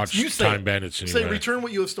stolen. watch You say Time it. Bandits Say anyway. return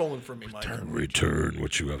what you have stolen from me, Mike. Return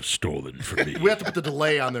what you have stolen from me. We have to put the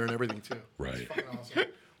delay on there and everything too. Right. Awesome.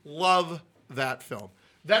 Love that film.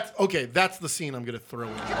 That's okay. That's the scene I'm going to throw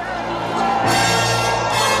in.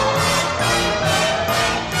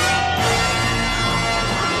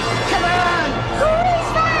 Come on! Who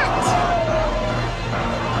is that?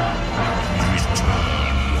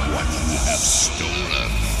 What you have stolen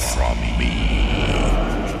from me.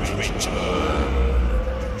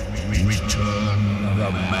 Return the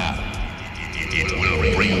map. It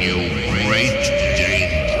will bring you great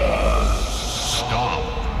danger. Stop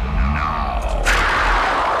now.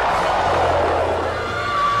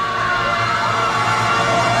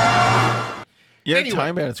 Yeah, Anyway.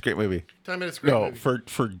 Time Bandit's a great movie. Time Bandit's a great No, movie.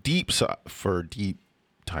 for deep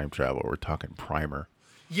time travel, we're talking Primer.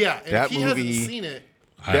 Yeah, and that if he movie- hasn't seen it,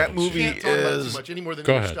 I That haven't seen movie can't talk about it too is much any more than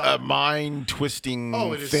Go Interstellar. ahead. a mind-twisting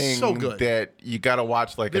Oh, it is thing so good. that you got to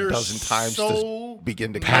watch like There's a dozen times so to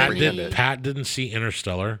begin to Pat comprehend didn't. it. Pat didn't see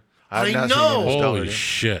Interstellar. I've I not know. Seen Interstellar Holy yet.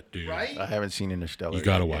 shit, dude! Right? I haven't seen Interstellar. You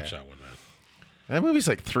got to yet, watch yeah. that one, man. That movie's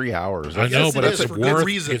like 3 hours. I know, Yes, but it it's is, for good worth.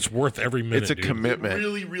 reason. It's worth every minute. It's a dude. commitment.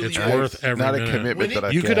 Really, really It's is. worth every not a minute. commitment When that I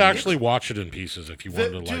You could can. actually watch it in pieces if you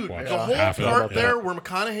wanted to like Dude, watch the whole half of part it. there where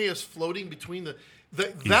McConaughey is floating between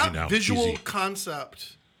that now, visual easy.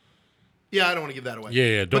 concept. Yeah, I don't want to give that away.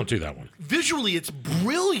 Yeah, don't But do that one. Visually, it's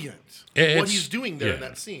brilliant what It's- he's doing there in yeah.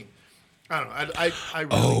 that scene. I don't know. I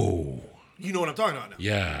really, Oh, you know what I'm talking about now.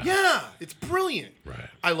 yeah. Yeah, it's brilliant. Right.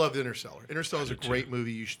 I loved Interstellar. Interstellar is a great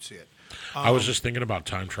movie. You should see it. I was just thinking about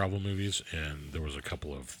time travel movies, and there was a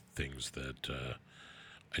couple of things that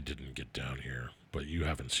I didn't get down here. But you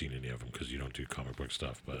haven't seen any of them because you don't do comic book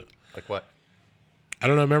stuff. But Like what? I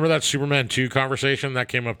don't know. Remember that Superman 2 conversation that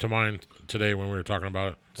came up to mind today when we were talking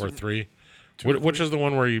about it? Or 3? Which is the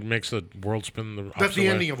one where he makes the world spin the That's opposite the way?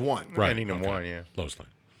 ending of one. Right. Ending of okay. one, yeah. Lois Lane.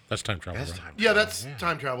 That's time travel, That's right? time. Yeah, that's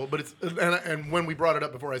time travel. But it's and when we brought it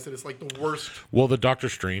up before, I said it's like the worst. Well, the Doctor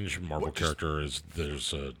Strange Marvel What, just- character is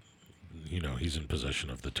there's a, he's in possession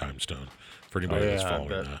of the Time Stone. For anybody that's following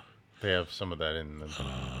that. They have some of that in the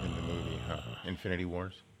movie, Infinity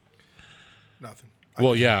Wars. Nothing.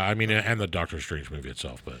 Well, yeah, I mean, and the Doctor Strange movie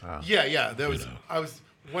itself, but Yeah. That was. know. I was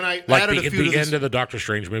when I like added a few to the this. end of the Doctor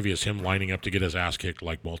Strange movie is him lining up to get his ass kicked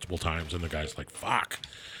like multiple times, and the guy's like, "Fuck,"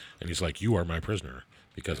 and he's like, "You are my prisoner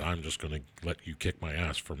because I'm just going to let you kick my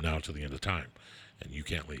ass from now to the end of time, and you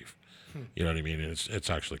can't leave." You know what I mean? And it's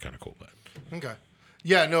actually kind of cool. But Okay.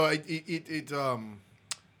 Yeah, no,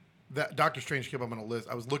 that Doctor Strange came up on a list.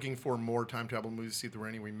 I was looking for more time travel movies to see if there were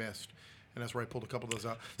any we missed, and that's where I pulled a couple of those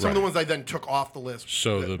out. Some of the Right. ones I then took off the list.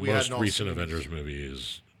 so that the we most hadn't all recent seen. Avengers movie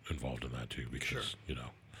is involved in that too because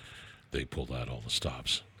they pulled out all the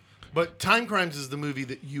stops. But Time Crimes is the movie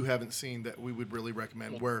that you haven't seen that we would really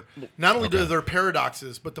recommend. Where not only do there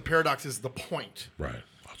paradoxes, but the paradox is the point. Right.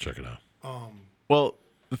 I'll check it out. Well,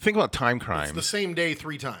 the thing about time It's crimes, the same day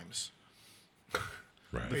 3 times.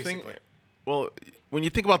 Right. Basically. well, when you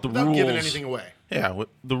think about the Without rules, giving anything away. yeah,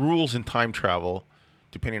 the rules in time travel,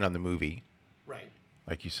 depending on the movie, Right.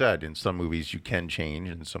 like you said, in some movies you can change,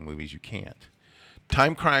 in some movies you can't.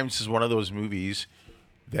 Time Crimes is one of those movies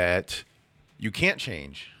that you can't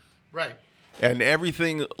change, Right. and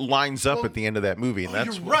everything lines up Well, at the end of that movie, and Oh,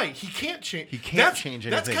 that's you're what- right. He can't change. He can't that's, change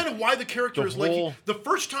That's anything. kind of why the character The is like. whole- The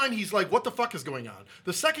first time he's like, "What the fuck is going on?"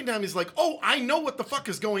 The second time he's like, "Oh, I know what the fuck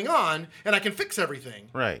is going on, and I can fix everything."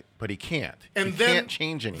 Right, but he can't. And he then can't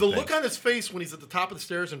change anything. the look on his face when he's at the top of the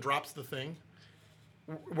stairs and drops the thing,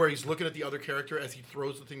 where he's looking at the other character as he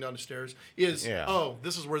throws the thing down the stairs, is Yeah. oh,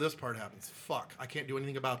 this is where this part happens. Fuck, I can't do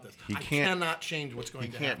anything about this. He I can't- cannot change what's going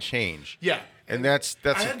he to can't happen. change. Yeah. And that's I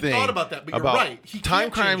the hadn't thing. thought about that, but you're about right. He Time can't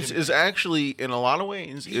change Crimes anything. is actually, in a lot of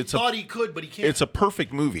ways, He it's thought a he could, but he can't. it's a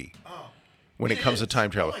perfect movie. When it It comes to is.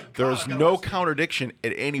 time travel, Oh my God, there's I gotta no watch that. contradiction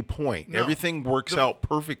at any point. No. Everything works out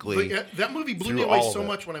perfectly. That movie blew through me away all of so it.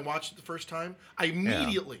 much when I watched it the first time. I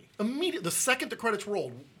immediately, the second the credits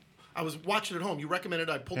rolled, I was watching it at home. You recommended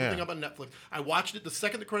it. I pulled the Yeah. thing up on Netflix. I watched it the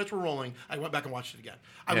second the credits were rolling. I went back and watched it again.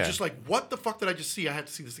 I was Yeah. just like, what the fuck did I just see? I had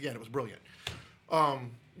to see this again. It was brilliant.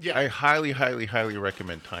 Yeah. I highly, highly, highly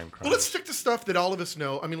recommend Time Crimes. Well, let's stick to stuff that all of us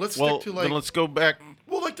know. I mean, let's Well, stick to then like, let's go back.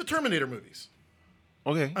 like the Terminator movies.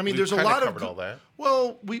 Okay. I mean, we've there's a kinda lot of covered all that.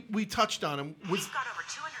 Well, we touched on them.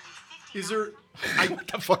 Is there? What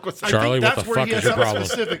the fuck was that? Charlie, I think what that's the where fuck he is had your something problem?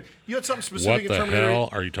 specific. You had something specific What in the Terminator. hell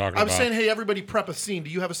are you talking I was about? saying, hey, everybody prep a scene. Do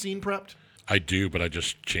you have a scene prepped? I do, but I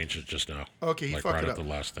just changed it just now. Okay, he like fucked right it at up. the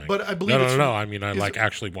last thing. But I believe no. it's- I mean, I is like it-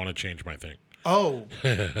 actually want to change my thing. Oh,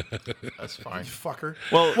 That's fine. fucker.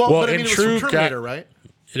 Well, but I in mean, it was true from ga- Terminator, right?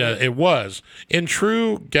 Yeah, it was in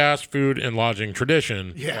true gas, food, and lodging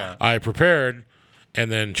tradition. Yeah. I prepared and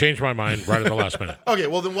then changed my mind right at the last minute. Okay,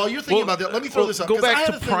 well then, while you're thinking Well, about that, let me throw well, this up. go 'cause I back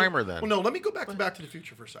had to a thing- Primer then. Well, no, let me go back to the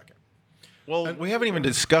Future for a second. Well, we haven't even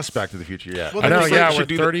discussed Back to the Future yet. Well, I know. Then we Yeah, should we're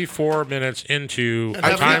do that. 34 minutes into And a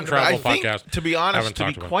haven't time talked about travel I think, podcast. to be Haven't honest, to be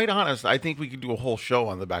talked about it. quite honest, I think we could do a whole show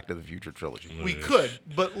on the Back to the Future trilogy. We could,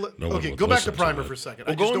 but No one okay, would go back to listen to Primer it. for a second.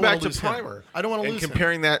 Well, I just going don't back wanna to lose him. Primer, I don't want to and lose him.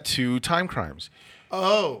 comparing that to Time Crimes.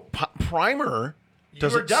 Oh, Primer you are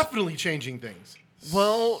doesn't. definitely changing things.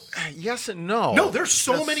 Well, yes and no. No, there's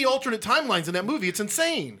so That's- many alternate timelines in that movie. It's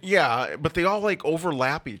insane. Yeah, but they all like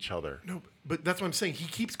overlap each other. No, but that's what I'm saying. He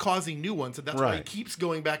keeps causing new ones, and that's why he Right. keeps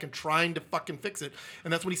going back and trying to fucking fix it.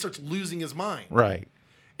 And that's when he starts losing his mind. Right.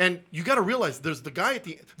 And you got to realize there's the guy at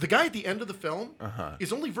the end of the film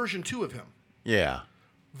is only version 2 of him. Yeah.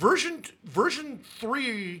 Version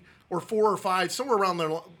 3 or 4 or 5, somewhere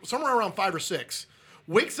around 5 or 6,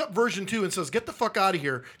 wakes up version 2 and says, "Get the fuck out of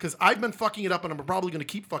here, because I've been fucking it up and I'm probably going to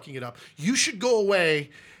keep fucking it up. You should go away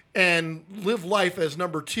and live life as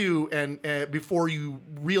number 2 and before you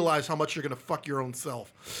realize how much you're going to fuck your own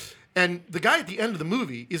self." And the guy at the end of the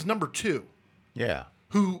movie is number 2. Yeah.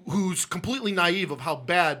 Who's completely naive of how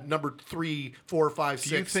bad number 3, 4, 5, 6,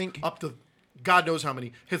 Do you think, up to God knows how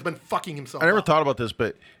many, has been fucking himself I never up. thought about this,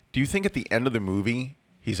 but do you think at the end of the movie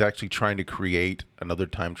he's actually trying to create another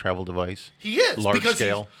time travel device? He is. Large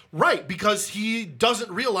scale. Right, because he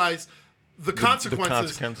doesn't realize the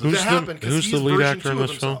consequences consequences. that happen because who's he's the lead version actor 2 in of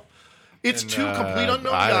this film? himself. It's And, 2 complete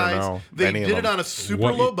unknown I don't guys. know. They Many of did it them. on a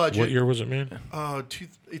super low budget. What year was it made?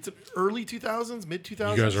 It's early 2000s, mid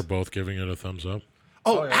 2000s. You guys are both giving it a thumbs up.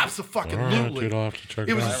 Oh, All right, absolutely. dude, I'll have to check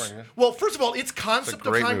It it was out. well. First of all, its concept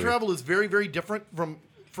of great time movie. travel is very, very different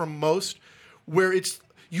from most. Where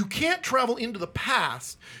you can't travel into the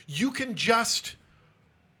past. You can just,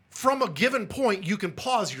 from a given point, you can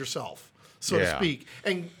pause yourself, so to Yeah. speak,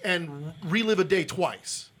 and relive a day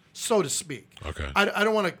twice, so to speak. Okay. I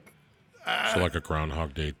don't want to. So like a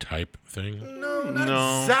Groundhog Day type thing? No,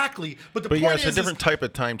 not exactly. But the But point yeah, it's is, a different is type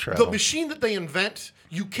of time travel. the machine that they invent,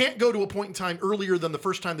 you can't go to a point in time earlier than the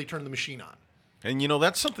first time they turn the machine on. And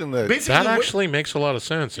that's something that Basically, That the way- actually makes a lot of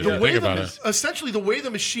sense if the you way think about it. essentially the way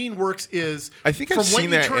the machine works is I think I've from when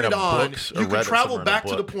seen you that turn in it a on, books or you can read it travel somewhere in a back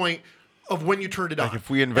to the book. point of when you turned it on. if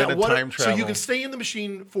we invented time so you travel- can stay in the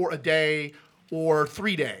machine for a day or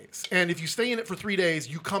 3 days, and if you stay in it for 3 days,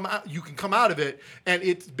 you can come out of it, and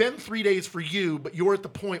it's been 3 days for you, but you're at the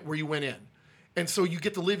point where you went in, and so you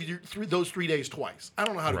get to live those 3 days twice. I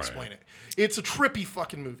don't know how to Right. explain it. It's a trippy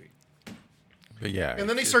fucking movie. But yeah. And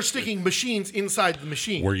then they start sticking machines inside the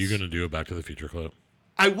machines. Were you going to do a Back to the Future clip?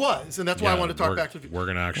 I was, and that's why I Yeah, want to talk we're- back to the We're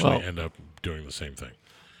going to actually end up doing the same thing.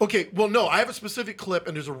 Okay, well, no, I have a specific clip,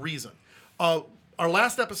 and there's a reason. Our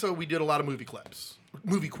last episode, we did a lot of movie clips,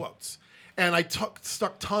 movie quotes, and I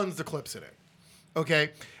stuck tons of clips in it.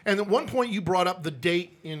 Okay, and at one point you brought up the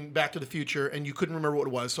date in Back to the Future, and you couldn't remember what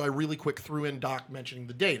it was, so I really quick threw in Doc mentioning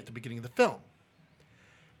the date at the beginning of the film.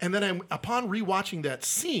 And then upon rewatching that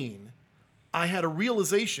scene, I had a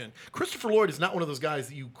realization. Christopher Lloyd is not one of those guys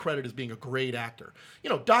that you credit as being a great actor.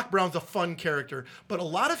 Doc Brown's a fun character, but a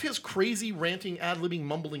lot of his crazy, ranting, ad-libbing,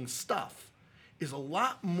 mumbling stuff is a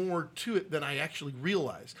lot more to it than I actually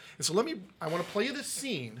realized. And so I want to play this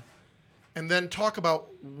scene and then talk about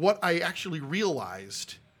what I actually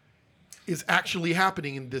realized is actually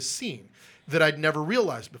happening in this scene that I'd never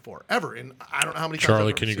realized before, ever. And I don't know how many times I've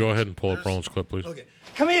Charlie, ever can you seen go this. ahead and pull up Roland's clip, please? Okay.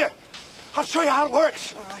 Come here. I'll show you how it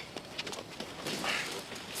works.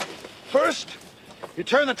 First, you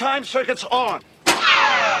turn the time circuits on.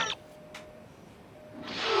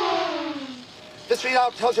 This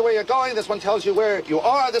readout tells you where you're going. This one tells you where you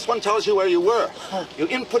are. This one tells you where you were. You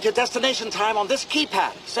input your destination time on this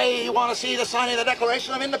keypad. Say you want to see the signing of the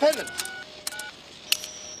Declaration of Independence.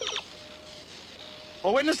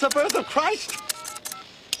 Or witness the birth of Christ.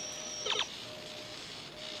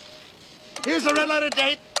 Here's the red letter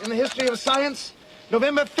date in the history of science,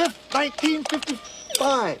 November 5th,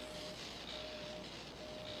 1955.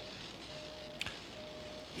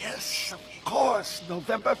 Yes, of course,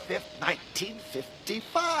 November 5th,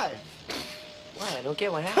 1955. Why? I don't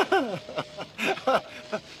get what happened.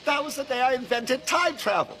 That was the day I invented time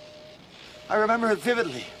travel. I remember it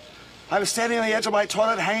vividly. I was standing on the edge of my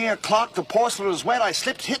toilet, hanging a clock. The porcelain was wet. I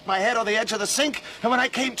slipped, hit my head on the edge of the sink, and when I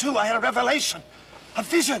came to, I had a revelation, a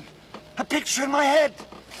vision, a picture in my head,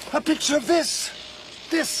 a picture of this.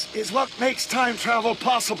 This is what makes time travel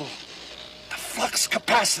possible. The flux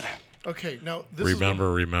capacitor. Okay, now this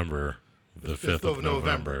Remember the 5th of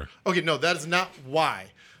November. Okay, no, that is not why,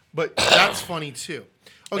 but that's funny too.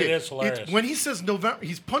 Okay, It is hilarious. when he says November,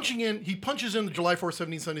 he punches in the July 4th,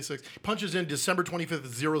 1776, he punches in December 25th,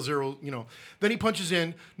 00, then he punches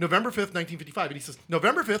in November 5th, 1955, and he says,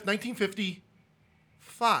 November 5th,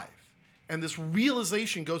 1955. And this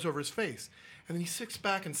realization goes over his face. And then he sits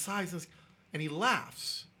back and sighs and he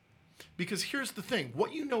laughs. Because here's the thing,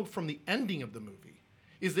 what you know from the ending of the movie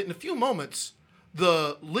is that in a few moments,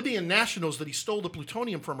 the Libyan nationals that he stole the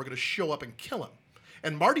plutonium from are going to show up and kill him.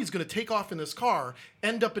 And Marty's going to take off in this car,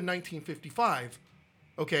 end up in 1955,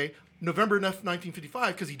 okay, November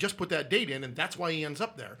 1955, because he just put that date in, and that's why he ends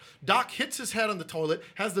up there. Doc hits his head on the toilet,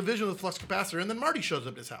 has the vision of the flux capacitor, and then Marty shows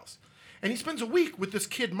up at his house. And he spends a week with this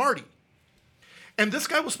kid, Marty. And this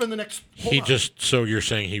guy will spend the next... So you're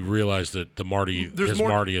saying he realized that Marty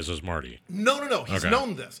is his Marty. No. He's Okay.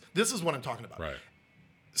 known this. This is what I'm talking about. Right.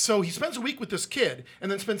 So he spends a week with this kid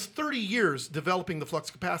and then spends 30 years developing the flux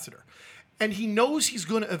capacitor. And he knows he's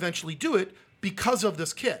going to eventually do it because of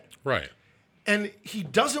this kid. Right. And he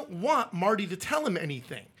doesn't want Marty to tell him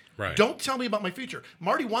anything. Right. Don't tell me about my future.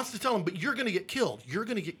 Marty wants to tell him, but you're going to get killed. You're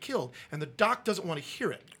going to get killed. And the doc doesn't want to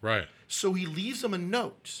hear it. Right. So he leaves him a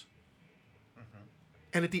note.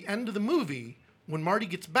 And at the end of the movie, when Marty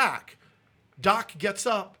gets back, Doc gets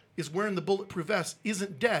up, is wearing the bulletproof vest,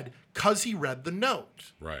 isn't dead, because he read the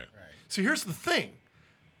note. Right. So here's the thing.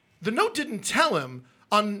 The note didn't tell him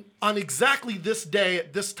on exactly this day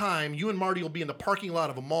at this time, you and Marty will be in the parking lot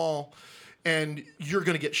of a mall and you're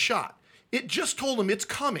going to get shot. It just told him it's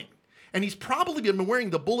coming. And he's probably been wearing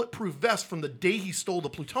the bulletproof vest from the day he stole the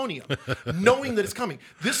plutonium, knowing that it's coming.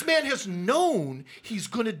 This man has known he's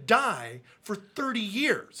going to die for 30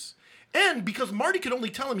 years. And because Marty could only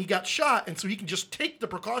tell him he got shot, and so he can just take the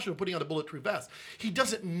precaution of putting on a bulletproof vest, he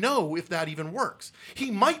doesn't know if that even works.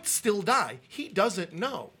 He might still die. He doesn't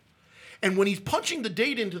know. And when he's punching the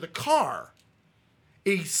date into the car,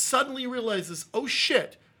 he suddenly realizes, oh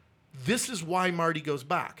shit, this is why Marty goes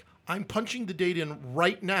back. I'm punching the date in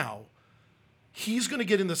right now. He's going to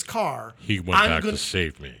get in this car. He went back to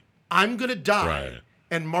save me. I'm going to die. Right.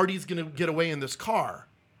 And Marty's going to get away in this car.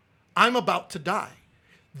 I'm about to die.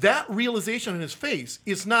 That realization on his face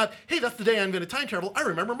is not, hey, that's the day I'm going to time travel. I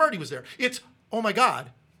remember Marty was there. It's, oh my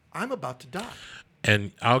God, I'm about to die.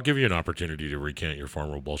 And I'll give you an opportunity to recant your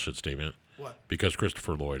former bullshit statement. What? Because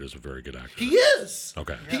Christopher Lloyd is a very good actor. He is.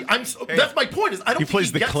 Okay. That's my point. Is I don't He think plays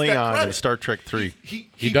he the gets that Klingon credit. in Star Trek 3.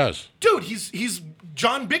 He does. Dude, he's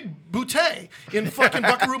John Big Booty in fucking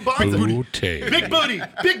Buckaroo Banzai. Booty. Big booty.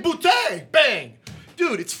 Big booty. Bang.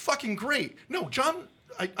 Dude, it's fucking great. No, John,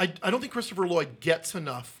 I don't think Christopher Lloyd gets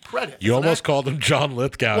enough credit. You almost called him John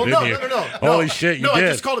Lithgow, Well, didn't you? no. Holy shit, you no, did.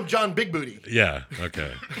 I just called him John Big Booty. Yeah,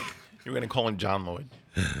 okay. You're going to call him John Lloyd.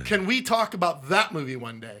 Can we talk about that movie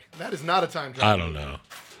one day? That is not a time travel. I don't know.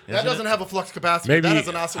 That doesn't have a flux capacitor. Maybe that has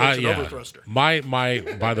an oscillation yeah. overthruster. My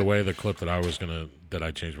by the way, the clip that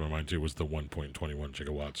I changed my mind to was the 1.21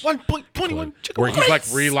 gigawatts. 1.21 clip, where he's like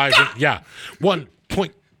realizing,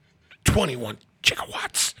 1.21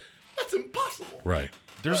 gigawatts. That's impossible. Right.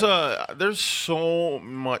 There's so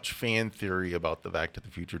much fan theory about the Back to the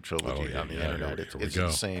Future trilogy on the internet. Here we It's go.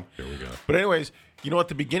 insane. Here we go. But anyways, at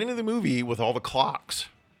the beginning of the movie with all the clocks,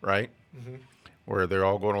 right? Mm-hmm. Where they're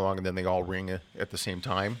all going along and then they all ring at the same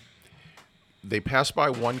time. They pass by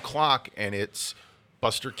one clock and it's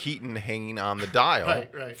Buster Keaton hanging on the dial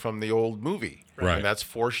Right. from the old movie. Right. And that's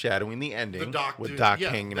foreshadowing the ending The Doc, with dude, Doc yeah,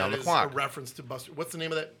 hanging that on the is clock. a reference to Buster. What's the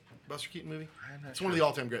name of that Buster Keaton movie? It's one of the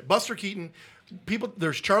all-time great. Buster Keaton.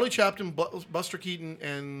 There's Charlie Chaplin, Buster Keaton,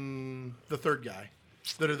 and the third guy.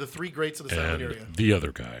 That are the three greats of the silent And era. the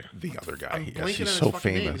other guy. The other guy. I'm Yes, blanking he's on so his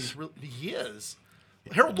fucking name. famous. He is.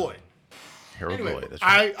 Harold Lloyd. Harold Anyway, Lloyd. That's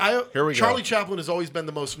right. Here we go. Charlie Chaplin has always been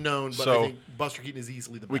the most known, but I So, think Buster Keaton is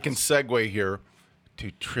easily the best. We can segue here to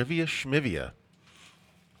Trivia Schmivia.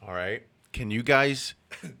 All right. Can you guys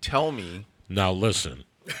tell me? Now listen,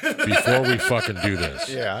 before we fucking do this,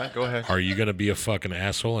 Yeah, go ahead. are you gonna be a fucking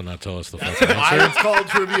asshole and not tell us the fucking It's answer? called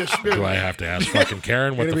Trivia Schmivia. Do I have to ask fucking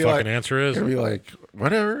Karen what the It'll be fucking like- answer is? It'll be like,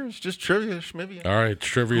 whatever. It's just Trivia Schmivia. All right,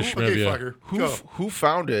 trivia Okay, schmivia. fucker. Go. Who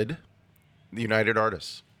founded the United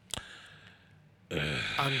Artists?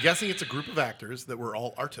 I'm guessing it's a group of actors that were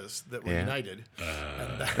all artists that were Yeah. united.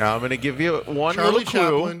 Now I'm going to give you one Charlie little clue.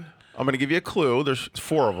 Chaplin. I'm going to give you a clue. There's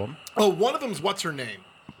 4 of them, Oh, one of them's what's her name?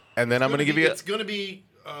 and then I'm going to give you. It's going to be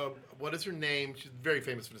what is her name? She's very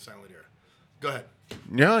famous for the silent era. Go ahead.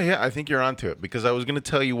 Yeah, I think you're onto it because I was going to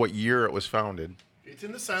tell you what year it was founded. It's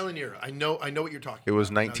in the silent era. I know what you're talking about. It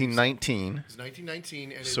was Now, 1919. It's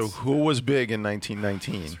 1919, and So it's, who was big in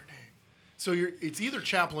 1919? so it's either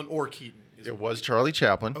Chaplin or Keaton. It was Charlie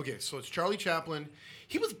Chaplin. Okay, so it's Charlie Chaplin.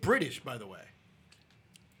 He was British, by the way.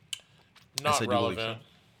 I said you believe so.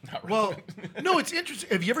 Well, no, it's interesting.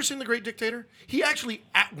 Have you ever seen The Great Dictator? He actually,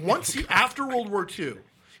 after World War II,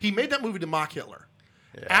 he made that movie to mock Hitler.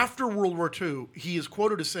 Yeah. After World War II, he is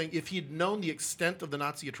quoted as saying if he had known the extent of the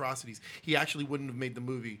Nazi atrocities, he actually wouldn't have made the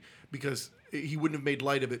movie because he wouldn't have made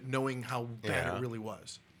light of it knowing how bad it really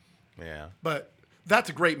was. Yeah. But that's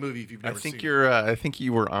a great movie if you've never seen it. I think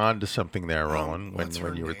you were on to something there, Roland, when what's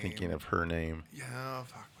her you were name? thinking of her name. Yeah,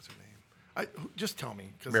 fuck, what's her name? Just tell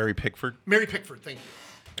me. 'Cause Mary Pickford. Mary Pickford, thank you.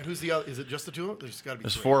 And who's the other? Is it just the two of them? There's got to be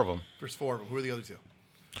There's three. 4 of them. There's 4 of them. Who are the other 2?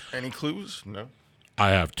 Any clues? No.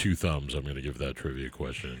 I have 2 thumbs. I'm going to give that trivia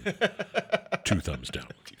question 2 thumbs down.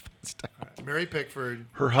 Mary Pickford.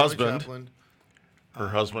 Her Charlie husband. Chaplin, Her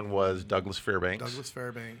husband was Douglas Fairbanks. Douglas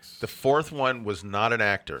Fairbanks. The 4th one was not an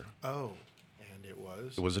actor. Oh, and it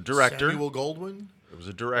was. It was a director. Samuel Goldwyn. It was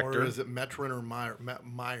a director. Or is it Metron or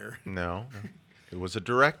Meyer? No. It was a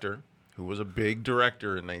director who was a big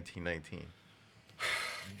director in 1919. God,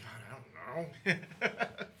 I don't know.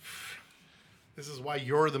 This is why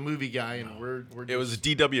you're the movie guy, and we're just... It was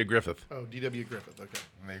D.W. Griffith. Oh, D.W. Griffith, okay.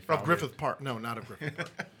 They Of found Griffith it. Park. No, not of Griffith Park.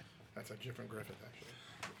 That's a different Griffith,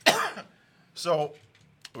 actually. So,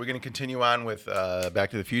 are we going to continue on with Back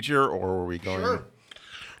to the Future, or are we going... Sure.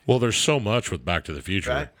 Well, there's so much with Back to the Future.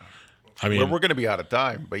 Back- I mean, Well, we're going to be out of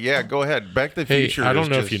time, but yeah, go ahead. Back to the hey, Future. I don't is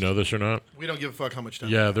know if just- you know this or not. We don't give a fuck how much time.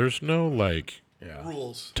 Yeah, there's no like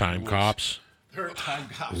Rules. time cops. There are time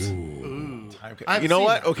cops. Time Cop. I've You know seen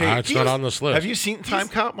what? that. Okay, It's not on this list. Have you seen Time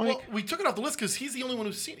Cop, Mike? Well, we took it off the list because he's the only one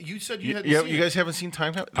who's seen it. You said you hadn't Yeah, seen you guys haven't seen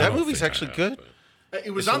Time Cop? I That don't movie's think I actually have, good. but-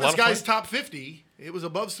 It was It's a on lot this of fun. guy's top 50. It was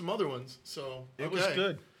above some other ones. So It was okay.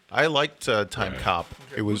 good. I liked Time Cop.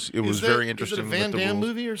 It was very interesting. Is it a Van with the Damme rules.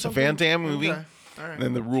 movie or It's something? a Van Damme movie. Okay. All right.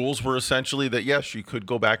 And the rules were essentially that yes, you could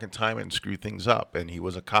go back in time and screw things up. And he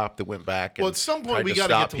was a cop that went back. And Well, at some tried point we to got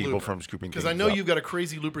to stop get to people Looper from screwing things because I know up. you've got a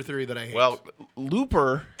crazy Looper theory that I hate. Well,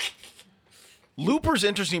 Looper's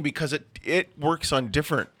interesting because it works on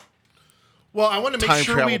different. Well, I want to make time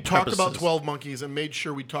sure travel we talked about purposes. 12 Monkeys and made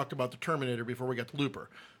sure we talked about the Terminator before we got to Looper.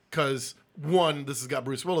 Because, one, this has got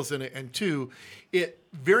Bruce Willis in it, and two, it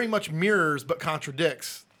very much mirrors but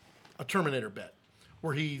contradicts a Terminator bit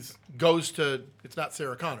where he goes to, it's not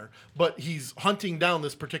Sarah Connor, but he's hunting down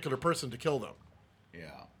this particular person to kill them.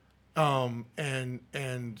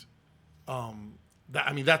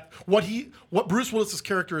 What Bruce Willis's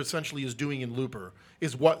character essentially is doing in Looper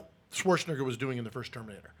is what Schwarzenegger was doing in the first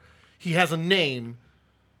Terminator. He has a name,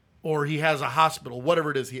 or he has a hospital,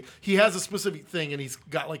 whatever it is. He has a specific thing, and he's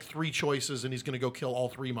got like 3 choices, and he's going to go kill all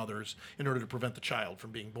 3 mothers in order to prevent the child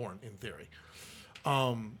from being born, in theory.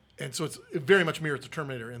 And so it very much mirrors the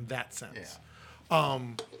Terminator in that sense.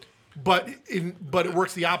 But it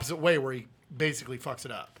works the opposite way, where he basically fucks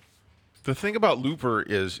it up. The thing about Looper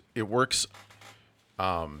is it works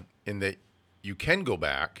in that you can go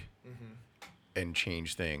back and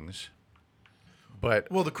change things. But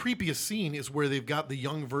Well, the creepiest scene is where they've got the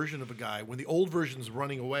young version of a guy when the old version's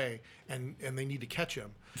running away and they need to catch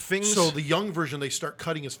him. So the young version, they start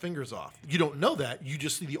cutting his fingers off. You don't know that. You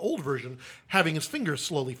just see the old version having his fingers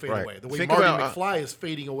slowly fade Right. away. The way Think Marty about, McFly is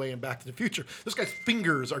fading away in Back to the Future. This guy's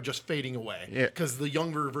fingers are just fading away because the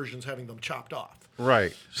younger version's having them chopped off.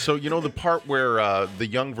 Right. So, you know, the part where the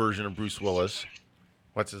young version of Bruce Willis,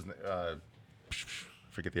 what's his name?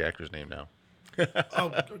 Forget the actor's name now.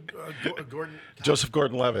 Gordon. Joseph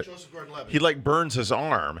Gordon-Levitt. Joseph Gordon-Levitt. He like burns his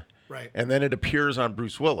arm. Right. And then it appears on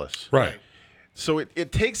Bruce Willis. Right. So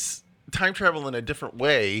it takes time travel in a different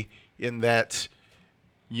way in that,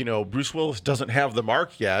 you know, Bruce Willis doesn't have the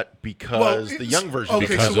mark yet because the young version okay,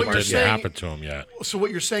 Because so it what you're didn't saying- happen to him yet. So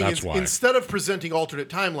what you're saying That's is why. instead of presenting alternate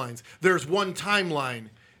timelines, there's one timeline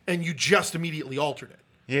and you just immediately altered it.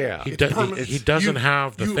 Yeah. He, It's permanent. he doesn't You-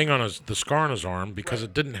 have the you- thing on the scar on his arm because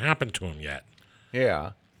it didn't happen to him yet.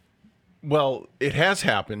 Yeah. Well, it has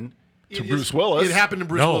happened to It Bruce is- Willis. It happened to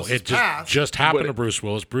Bruce No, Willis's it past. just happened But- to Bruce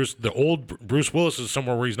Willis. The old Bruce Willis is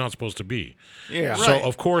somewhere where he's not supposed to be. Yeah. So Right.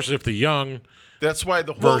 of course, if the young That's why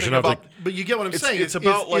the whole Version thing of the- about But you get what I'm It's- saying. it's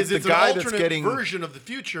about, like, the it's guy an that's alternate getting- version of the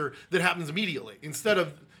future that happens immediately instead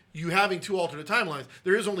of you having 2 alternate timelines.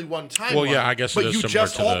 There is only one timeline. Well, yeah, I guess it but is you similar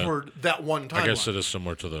just to the- altered that one timeline. I guess it is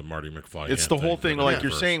similar to the Marty McFly. It's hand the whole thing, that like I you're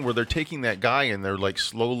reversed. saying, where they're taking that guy and they're like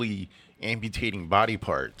slowly amputating body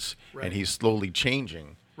parts, Right. and he's slowly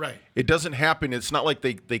changing. Right. It doesn't happen. It's not like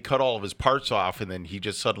they cut all of his parts off and then he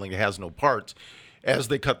just suddenly has no parts. As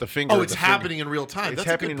they cut the finger, Oh, it's the finger- happening in real time. It's That's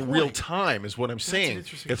a happening good in real point. time, is what I'm saying.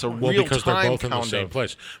 interesting It's a point. Well, real because they're time both in the count same of-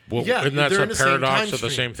 place. Well, Yeah, isn't that they're a in the same paradox time of the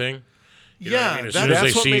stream. same thing? You know Yeah, what I mean? As that's soon as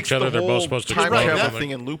they what see makes each other, the they're both whole supposed to time explode. travel That-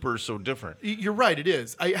 thing in Looper is so different. You're right. It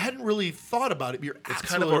is. I hadn't really thought about it. But you're It's absolutely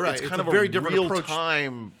kind of a, right. it's kind of a very different real approach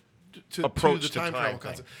time to approach the to time time travel thing.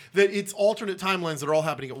 concept. That it's alternate timelines that are all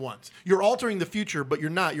happening at once. You're altering the future, but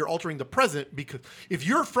you're not. You're altering the present because if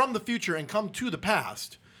you're from the future and come to the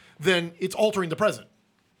past, then it's altering the present.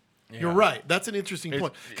 You're right. That's an interesting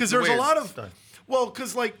point because the there's way a lot it's of done.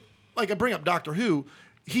 because like I bring up Doctor Who.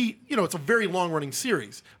 It's a very long running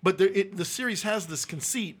series, but the series has this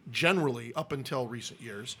conceit generally up until recent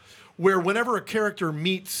years, where whenever a character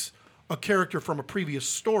meets a character from a previous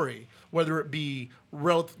story, whether it be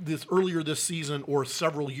earlier this season or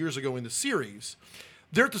several years ago in the series,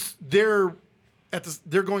 they're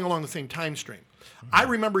going along the same time stream. I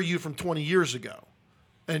remember you from 20 years ago,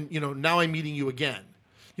 and now I'm meeting you again.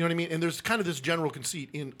 You know what I mean? And there's kind of this general conceit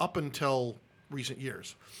up until recent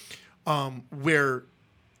years, where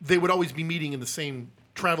they would always be meeting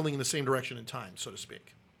traveling in the same direction in time, so to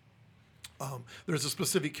speak. There's a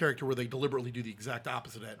specific character where they deliberately do the exact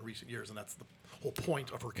opposite of that in recent years, and that's the whole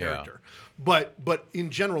point of her character. But in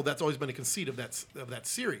general, that's always been a conceit of that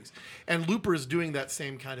series. And Looper is doing that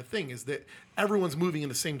same kind of thing, is that everyone's moving in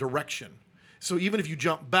the same direction. So even if you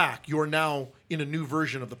jump back, you're now in a new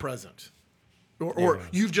version of the present. Or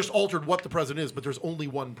you've just altered what the present is, but there's only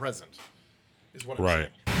one present, is what I'm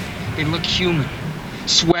saying. They look human.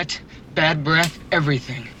 Sweat, bad breath,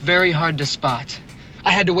 everything. Very hard to spot. I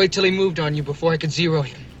had to wait till he moved on you before I could zero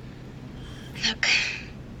him. Look,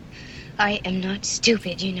 I am not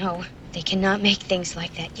stupid, you know. They cannot make things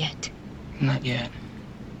like that yet. Not yet.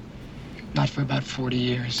 Not for about 40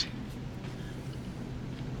 years.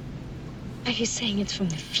 Are you saying it's from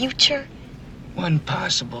the future? One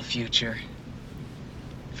possible future.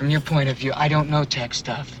 From your point of view, I don't know tech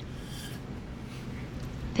stuff.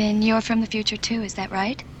 Then you're from the future too, is that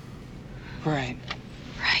right? Right.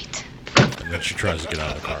 Right. And then she tries to get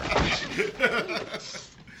out of the car.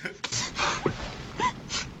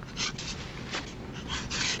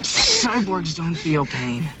 Cyborgs don't feel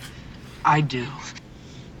pain. I do.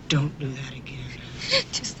 Don't do that again.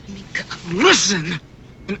 Just let me go. Listen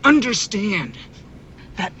and understand.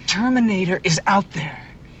 That Terminator is out there.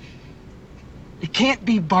 It can't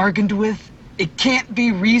be bargained with. It can't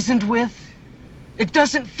be reasoned with. It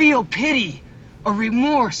doesn't feel pity or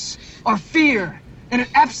remorse or fear. And it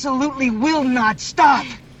absolutely will not stop.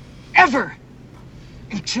 Ever.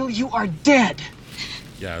 Until you are dead.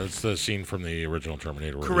 Yeah, it's the scene from the original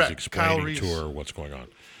Terminator where Correct. he's explaining Kyle Reese. to her what's going on.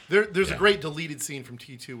 There's a great deleted scene from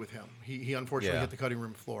T2 with him. He unfortunately Yeah. hit the cutting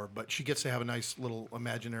room floor, but she gets to have a nice little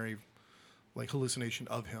imaginary, like, hallucination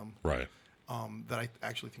of him. Right. That I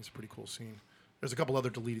actually think is a pretty cool scene. There's a couple other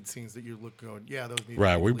deleted scenes that you look going, yeah, those need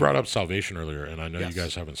Right. to be We deleted. brought up Salvation earlier, and I know Yes. you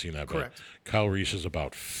guys haven't seen that, but Correct. Kyle Reese is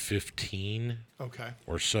about 15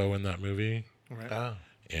 or so in that movie. Right. Ah.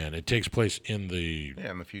 And it takes place in the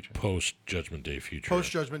in the future, post-Judgment Day future.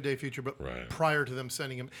 Post-Judgment Day future, but Right. prior to them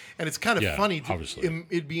sending him. And it's kind of Yeah, funny. obviously.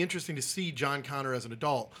 It'd be interesting to see John Connor as an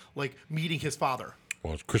adult, like, meeting his father.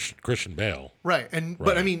 Well, it's Christian Bale. Right,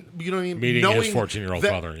 but I mean, you know what I mean. Meeting Knowing his 14-year-old that,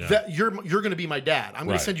 father. Yeah. that you're going to be my dad. I'm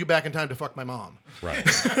going Right. to send you back in time to fuck my mom. Right.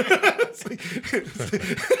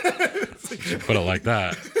 Put it like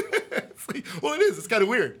that. Well, it is. It's kind of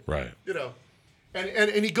weird. Right. You know,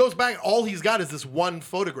 and he goes back. All he's got is this one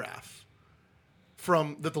photograph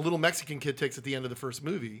from that the little Mexican kid takes at the end of the first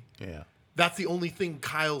movie. Yeah. That's the only thing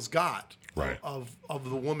Kyle's got. Right. Of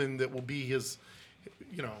the woman that will be his,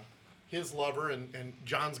 you know, his lover, and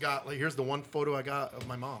John's got, like, here's the one photo I got of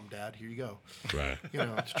my mom, Dad. Here you go. Right. You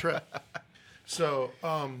know, it's a trip. So,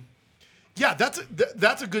 yeah,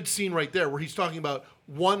 that's a good scene right there where he's talking about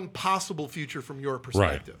one possible future from your Right.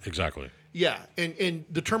 perspective. Exactly. Yeah, and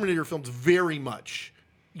the Terminator films very much,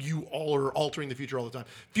 you all are altering the future all the time.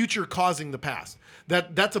 Future causing the past.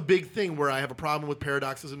 That's a big thing where I have a problem with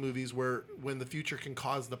paradoxes in movies where when the future can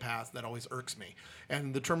cause the past, that always irks me.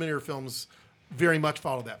 And the Terminator films very much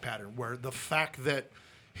follow that pattern where the fact that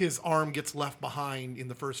his arm gets left behind in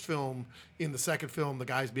the first film, in the second film, the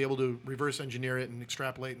guys be able to reverse engineer it and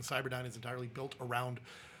extrapolate, and Cyberdyne is entirely built around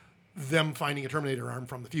them finding a Terminator arm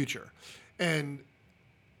from the future. And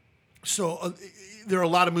so there are a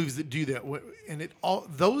lot of movies that do that, and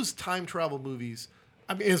those time travel movies.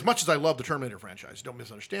 I mean, as much as I love the Terminator franchise, don't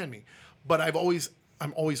misunderstand me, but I'm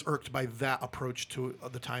always irked by that approach to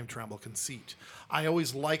the time travel conceit. I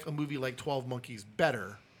always like a movie like 12 Monkeys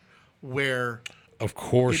better, where Of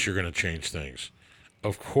course you're going to change things.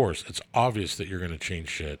 Of course. It's obvious that you're going to change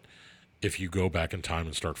shit if you go back in time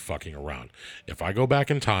and start fucking around. If I go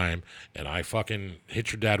back in time and I fucking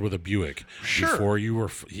hit your dad with a Buick before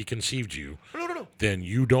he conceived you, then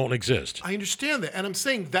you don't exist. I understand that, and I'm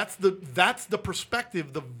saying that's the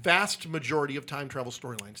perspective the vast majority of time travel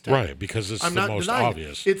storylines take. Right, because it's I'm the not most denying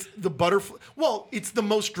obvious. It's the butterfly. Well, it's the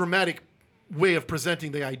most dramatic way of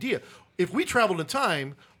presenting the idea. If we traveled in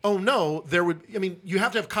time, oh no, there would. I mean, you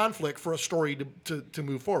have to have conflict for a story to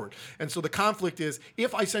move forward. And so the conflict is,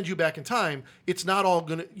 if I send you back in time, it's not all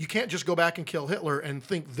gonna. You can't just go back and kill Hitler and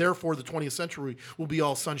think therefore the 20th century will be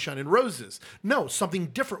all sunshine and roses. No, something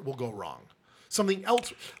different will go wrong. Something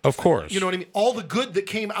else. Of course. You know what I mean? All the good that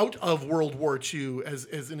came out of World War II as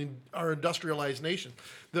our industrialized nation.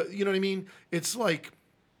 You know what I mean? It's like,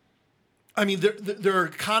 I mean, there are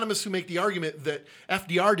economists who make the argument that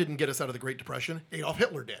FDR didn't get us out of the Great Depression. Adolf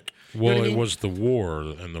Hitler did. You Well, know what I it mean? was the war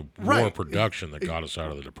and the war production that got us out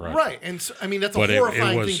of the Depression. Right. And so, I mean, that's But a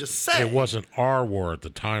horrifying thing to say. It wasn't our war at the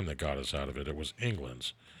time that got us out of it. It was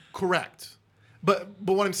England's. Correct. But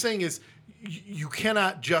what I'm saying is, you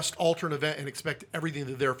cannot just alter an event and expect everything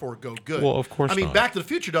to therefore go good. Well, of course I mean, not. Back to the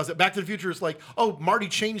Future does it. Back to the Future is like, oh, Marty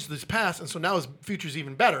changed his past, and so now his future's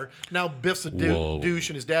even better. Now Biff's a Whoa. douche,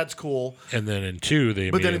 and his dad's cool. And then in 2, they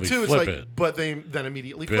But then immediately in 2, flip it's like, it. but they then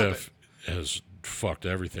immediately flip Biff it. has fucked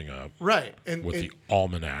everything up. Right. And with the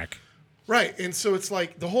almanac. Right, and so it's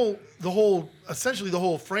like the whole essentially the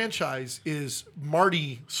whole franchise is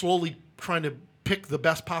Marty slowly trying to pick the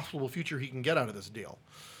best possible future he can get out of this deal.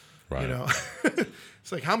 Right. You know,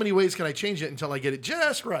 it's like, how many ways can I change it until I get it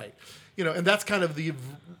just right? You know, and that's kind of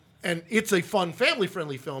and it's a fun,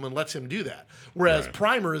 family-friendly film and lets him do that. Whereas Right.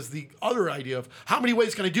 Primer is the other idea of how many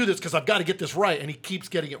ways can I do this because I've got to get this right, and he keeps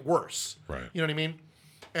getting it worse. Right. You know what I mean?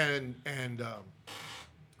 And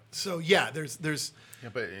so yeah, there's. Yeah,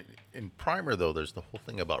 but in Primer though, there's the whole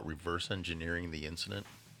thing about reverse engineering the incident.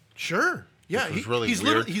 Sure. Yeah, Which was really he's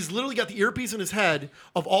weird. literally got the earpiece in his head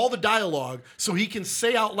of all the dialogue, so he can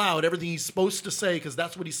say out loud everything he's supposed to say because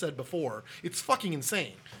that's what he said before. It's fucking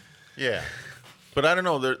insane. Yeah, but I don't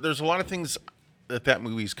know. There's a lot of things that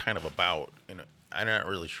movie's kind of about, and I'm not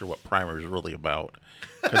really sure what Primer is really about.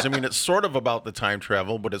 Because I mean, it's sort of about the time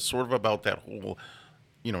travel, but it's sort of about that whole,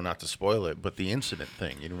 not to spoil it, but the incident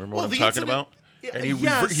thing. You remember what I'm talking about? And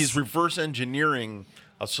he's reverse engineering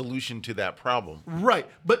a solution to that problem. Right,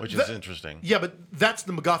 but which is interesting. Yeah, but that's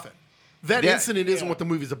the MacGuffin. That incident isn't what the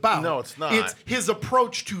movie's about. No, it's not. It's his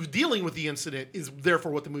approach to dealing with the incident is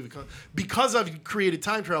therefore what the movie comes. Because I've created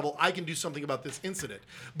time travel, I can do something about this incident.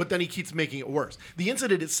 But then he keeps making it worse. The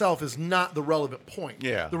incident itself is not the relevant point.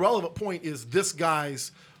 Yeah. The relevant point is this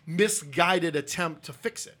guy's misguided attempt to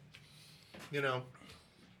fix it. You know,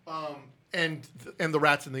 and the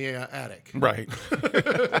rats in the attic. Right.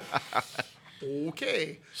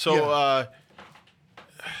 Okay. So,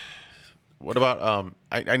 what about?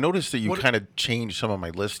 I noticed that you kind of changed some of my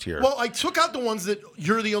list here. Well, I took out the ones that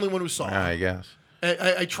you're the only one who saw. I guess.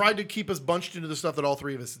 I tried to keep us bunched into the stuff that all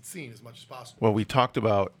three of us had seen as much as possible. Well, we talked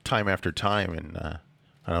about Time After Time in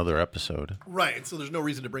another episode. Right, and so there's no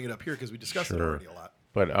reason to bring it up here because we discussed it already a lot.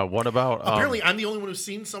 But what about? Apparently, I'm the only one who's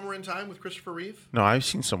seen Somewhere in Time with Christopher Reeve. No, I've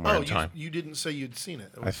seen Somewhere in Time. You didn't say you'd seen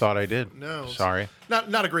it. I thought I did. No, sorry.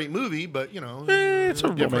 Not a great movie, but it's a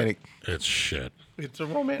romantic. It's shit. It's a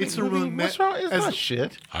romantic. It's a movie. romantic. What's wrong? It's not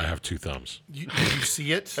shit. I have two thumbs. Did you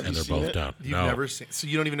see it? And they're both down. You've No. never seen. So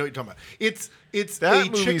you don't even know what you're talking about. It's That a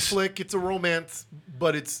chick movie's- flick. It's a romance,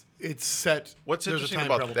 but it's set. What's there's a interesting time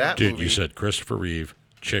about travel that thing. Dude, you said Christopher Reeve,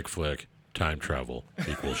 chick flick, time travel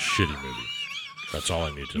equals shitty movie. That's all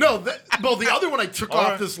I need to know. No, the other one I took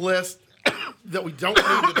off this list that we don't need to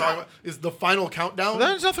talk about is The Final Countdown.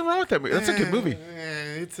 There's nothing wrong with that movie. That's a good movie.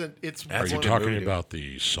 It's Are you one- talking about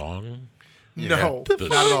the song? No, The-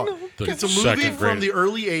 not at all. the It's a movie second from great- the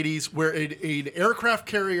early '80s where an aircraft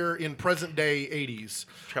carrier in present day '80s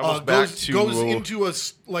Travels back goes to- into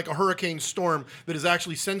like a hurricane storm that is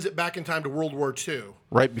actually sends it back in time to World War II,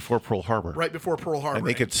 Right before Pearl Harbor. right before Pearl Harbor. And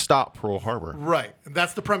they could stop Pearl Harbor. Right, and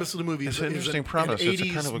that's the premise of the movie. It's is an is interesting premise. An It's a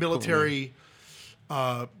 80s kind of a cool military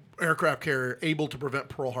aircraft carrier able to prevent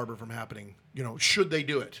Pearl Harbor from happening. Should they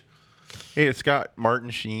do it? Hey, it's got Martin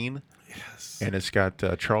Sheen. Yes. And it's got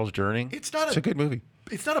Charles Durning. It's not a good movie.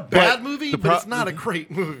 It's not a bad But movie, the but pro- it's not a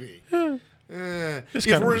great movie. It's If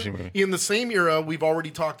kind of we're interesting movie. in the same era, we've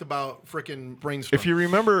already talked about frickin' Brainstorm. If you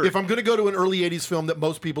remember, If I'm going to go to an early 80s film that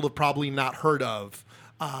most people have probably not heard of,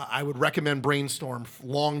 I would recommend Brainstorm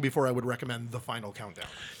long before I would recommend The Final Countdown.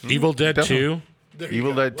 Evil Dead Definitely. 2. There you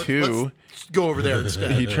Evil go. Dead 2. Let's go over there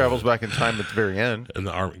instead. he travels back in time at the very end. And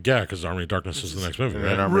the Army, because Army of Darkness is the next movie, And right?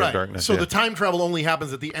 then Army of Right. Darkness. So yeah. the time travel only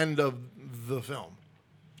happens at the end of the film.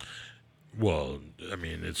 Well, I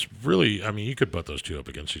mean, it's really, you could put those two up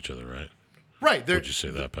against each other, right? Right. Would you say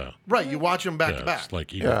that, pal? Right. You watch them back Yeah, to back. it's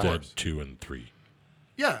like Evil Yeah. Dead 2 and 3.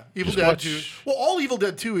 Yeah, Evil Just Dead watch- 2. Well, all Evil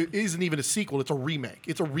Dead 2 isn't even a sequel. It's a remake.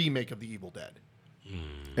 It's a remake of the Evil Dead.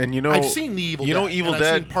 And I've seen the Evil Dead. Evil and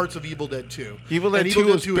Dead. I've seen parts of Evil Dead 2. Evil Dead and 2 Evil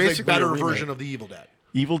Dead was 2 is a basically a better remake. version of the Evil Dead.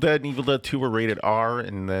 Evil Dead and Evil Dead 2 were rated R,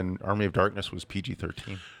 and then Army of Darkness was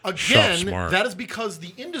PG-13. Again, smart. that is because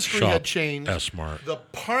the industry Shop had changed. S-smart. The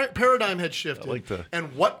paradigm had shifted. I like to-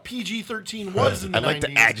 and what PG-13 was in the I'd like 90s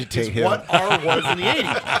to agitate is him. what R was in the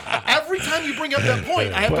 80s. Every time you bring up that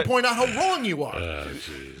point, I have to But- point out how wrong you are.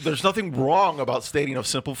 There's nothing wrong about stating a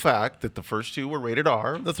simple fact that the first two were rated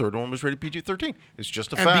R, the third one was rated PG-13. It's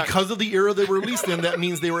just a And fact. because of the era they were released in, that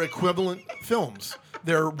means they were equivalent films.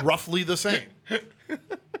 They're roughly the same.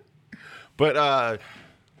 But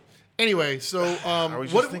Anyway, so I was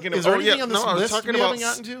just what thinking is of, there anything on this I was list talking we about, haven't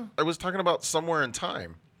gotten to? I was talking about Somewhere in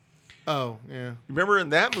Time. Oh, yeah. Remember in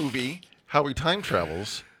that movie how he time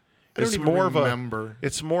travels? I don't It's even more remember.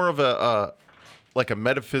 It's more of a like a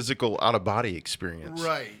metaphysical out of body experience.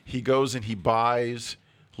 Right. He goes and he buys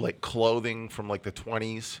like clothing from like the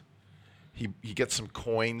 20s. He gets some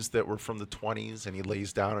coins that were from the 20s, and he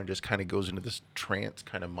lays down and just kind of goes into this trance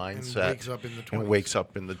kind of mindset. wakes up in the 20s. And wakes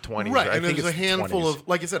up in the 20s. Right, I and think there's a it's the handful 20s. of,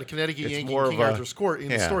 like I said, a Connecticut It's Yankee more in King of a- Arthur's court in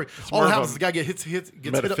the yeah, story. it's All more that of happens a is the guy gets hit upside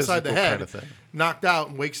the metaphysical head, kind of thing. knocked out,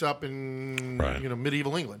 and wakes up in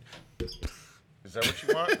medieval England. Is that what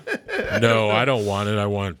you want? No, I don't want it. I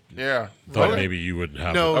want. Yeah. Thought Really? maybe you would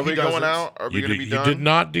have. No, it. Are we going out? Are we You going to did, be you done? did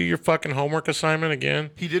not do your fucking homework assignment again.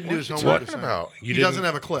 He didn't do his What are you homework. talking about? He doesn't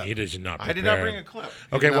have a clip. He does not. I did not prepare. bring a clip.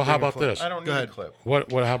 Okay, did not well, how bring a about clip. this? I don't Go need a ahead. clip.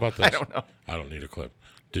 What? How about this? I don't know. I don't need a clip.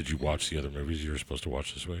 Did you watch the other movies you were supposed to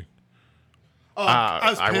watch this week? Oh, I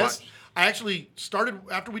was I pissed. watched- I actually started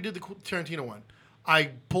after we did the Tarantino one. I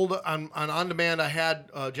pulled on demand. I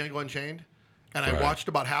had Django Unchained, and I Right. watched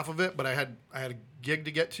about half of it. But I had a gig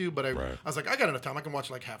to get to. But I was like, I got enough time. I can watch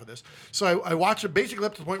like half of this. So I watched it basically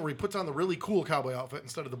up to the point where he puts on the really cool cowboy outfit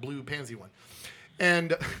instead of the blue pansy one.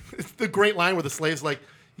 And it's the great line where the slave's like,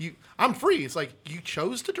 I'm free. It's like, you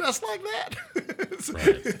chose to dress like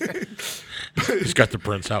that? He's got the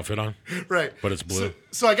Prince outfit on. Right. But it's blue.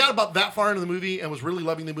 So I got about that far into the movie and was really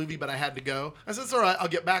loving the movie, but I had to go. I said, it's all right, I'll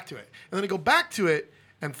get back to it. And then I go back to it,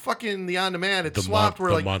 and fucking the on-demand, it swapped. Where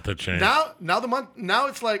the like month had changed. Now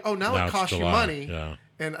it's like, oh, now Now it it's costs you July, money. yeah.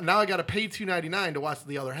 And now I got to pay $2.99 to watch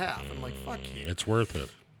the other half. I'm like, fuck you. It's worth it.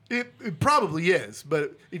 It probably is,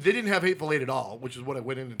 but they didn't have Hateful Eight at all, which is what I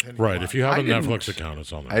went in intending to Right. watch. If you have a I didn't- Netflix account,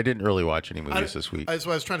 it's on there. I didn't really watch any movies this week.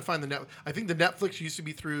 So I was trying to find the net. I think the Netflix used to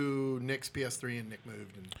be through Nick's PS3, and Nick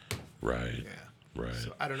moved. And Right. yeah. Right.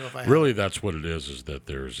 So I don't know if I Really, that's what it is that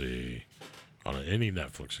there's on any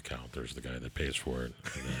Netflix account, there's the guy that pays for it.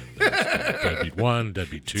 And then there's Deadbeat 1,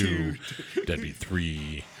 Deadbeat 2, Deadbeat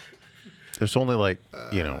 3. There's only like,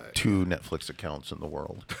 2 Netflix accounts in the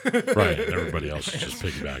world. Right. And everybody else is just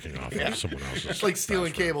piggybacking off of someone else's. It's like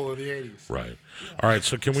stealing password. cable in the 80s. Right. All right.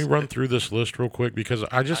 So can we run through this list real quick? Because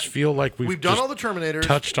I just feel like We've done just all the Terminators,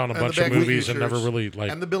 touched on a and bunch the of Back to the movies and never Futures, really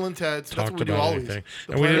like and the Bill and Ted's. That's talked what we do about always. anything.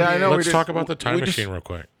 The And we Planet didn't, of the I know, we let's just- talk about the Time we just- Machine real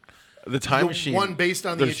quick. The Time The Machine. one based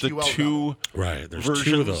on the there's H.G. Wells the two Right. There's versions.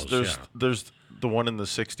 two of those. There's yeah. there's the one in the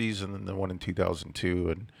 60s and then the one in 2002,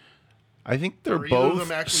 and I think they're Are either of both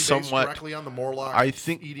them actually based somewhat directly on the Morlocks I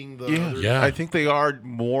think eating the yeah, others? Yeah. I think they are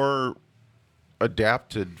more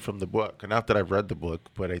adapted from the book. Not that I've read the book,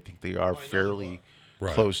 but I think they are fairly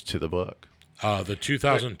Right. close to the book. The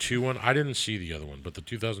 2002 one, I didn't see the other one, but the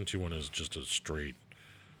 2002 one is just a straight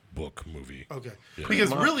book movie. Okay. Yeah. Because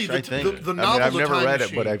Much, really, I the think. the I mean, novel, I've The never Time read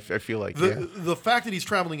Machine, it, but I feel like the fact that he's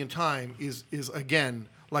traveling in time is again,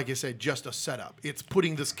 like I said, just a setup. It's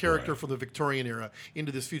putting this character Right. from the Victorian era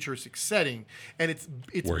into this futuristic setting, and it's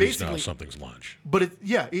Where he's now basically. something's lunch. But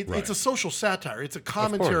Right. it's a social satire. It's a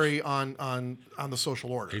commentary on the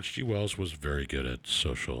social order. H.G. Wells was very good at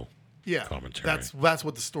social commentary. That's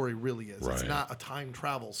what the story really is. It's Right. not a time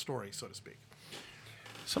travel story, so to speak.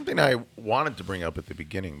 something I wanted to bring up at the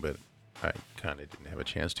beginning, but I kind of didn't have a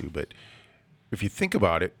chance to. But if you think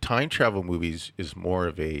about it, time travel movies is more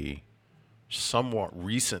of a somewhat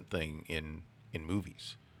recent thing in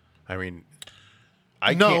movies. I mean,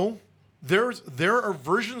 there are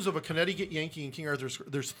versions of A Connecticut Yankee and King Arthur's.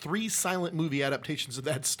 There's 3 silent movie adaptations of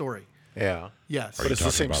that story. Yeah. Yes. Are But you it's the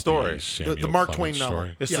talking same about story. The Mark Twain Clemens novel.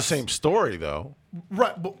 story? It's the Yes. same story, though.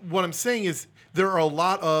 Right, but what I'm saying is there are a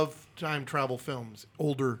lot of time travel films,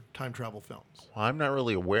 older time travel films. Well, I'm not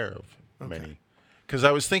really aware of many. Because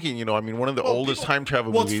I was thinking, one of the oldest time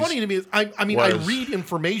travel Well, movies. it's funny to me. I was- read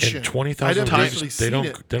information. In I 20,000 haven't actually Leagues, they seen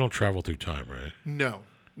it. don't travel through time, right? No,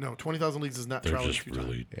 20,000 Leagues is not They're traveling just through time.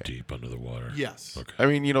 really deep under the water. Yes. Okay. I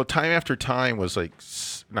mean, Time After Time was like,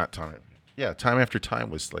 not time. Yeah, Time After Time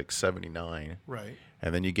was like 79. Right.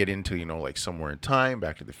 And then you get into, like Somewhere in Time,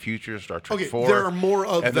 Back to the Future, Star Trek Okay, 4. there are more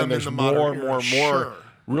of and them then in there's the more modern and era, more, sure.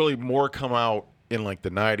 really more come out in like the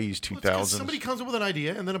 90s, 2000s. Because somebody comes up with an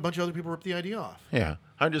idea, and then a bunch of other people rip the idea off. Yeah.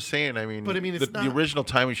 I'm just saying, But, I mean, it's the not- original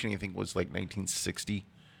Time Machine, I think, was like 1960.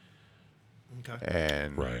 Okay.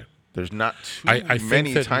 And Right. there's not too I think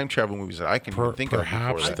many that time travel movies that I can even think of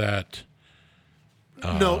perhaps before that.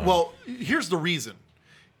 No, well, here's the reason.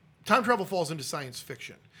 Time travel falls into science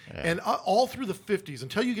fiction. And all through the 50s,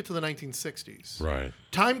 until you get to the 1960s, Right.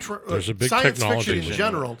 There's a big science technology fiction in leap.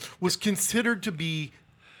 general was considered to be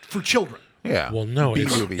for children. Yeah. Well, no, B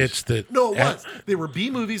it's movies. the No, it was. They were B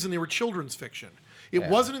movies and they were children's fiction. It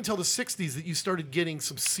wasn't until the 60s that you started getting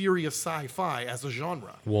some serious sci-fi as a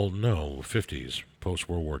genre. Well, no, 50s, post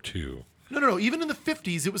World War II. No. Even in the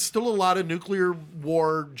 50s, it was still a lot of nuclear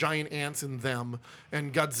war, giant ants and them,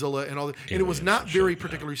 and Godzilla and all that. And it was not very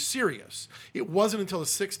particularly serious. It wasn't until the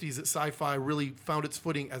 60s that sci-fi really found its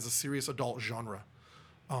footing as a serious adult genre.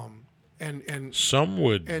 And some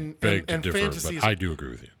would beg to differ, fantasy but I do agree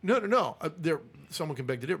with you. No. Someone can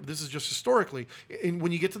beg to differ. This is just historically. And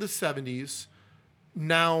when you get to the 70s,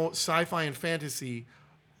 now sci-fi and fantasy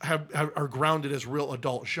are grounded as real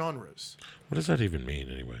adult genres. What does that even mean,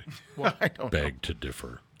 anyway? Well, I don't Beg know. to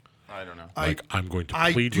differ. I don't know. Like, I'm going to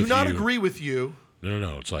I plead do with not you. agree with you.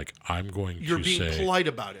 No. It's like, I'm going You're to being say... polite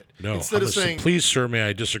about it. No, Instead I'm of saying, please, sir, may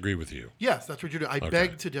I disagree with you? yes, that's what you're doing. I Okay.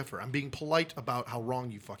 beg to differ. I'm being polite about how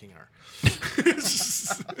wrong you fucking are.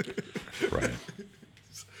 Right.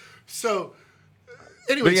 So,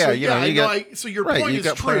 anyway, But yeah, so, you know, I you know. got- So your right, point you is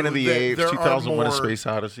got true. Planet of the that Apes, there are 2001: A more- Space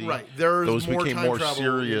Odyssey. Right. There is Those more became time more travel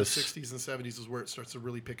serious. in the 60s and 70s is where it starts to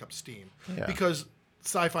really pick up steam. Yeah. Because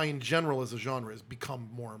sci-fi in general as a genre has become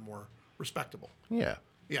more and more respectable. Yeah.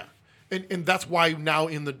 Yeah. And that's why now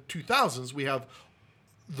in the 2000s we have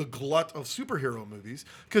the glut of superhero movies,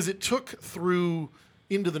 because it took through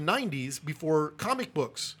into the 90s before comic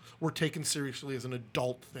books were taken seriously as an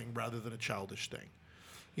adult thing rather than a childish thing.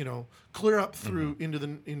 You know, clear up through into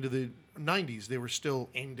the 90s, they were still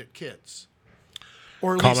aimed at kids.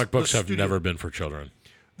 Or at least Comic books the have studio- never been for children.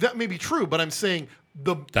 That may be true, but I'm saying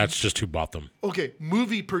That's just who bought them. okay,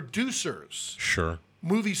 movie producers, Sure.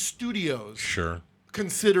 movie studios Sure.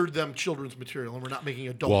 considered them children's material, and we're not making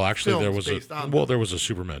adult Well, actually, there films was based on there them, was a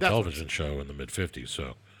Superman That's what I'm television show in the mid '50s.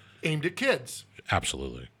 So aimed at kids.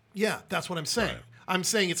 absolutely. Yeah, that's what I'm saying. Right. I'm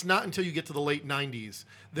saying it's not until you get to the late 90s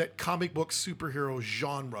that comic book superhero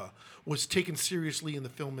genre was taken seriously in the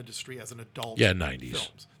film industry as an adult. Yeah, 90s.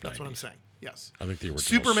 films. That's what I'm 90s. saying. Yes. I think the original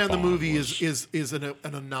Superman the Spawn movie was- is an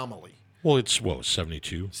anomaly. Well, it's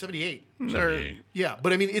 72. 78. 78. Yeah,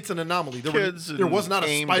 but I mean, it's an anomaly. Kids There was not a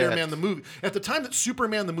aimed Spider-Man at- the movie. At the time that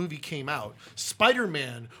Superman the movie came out,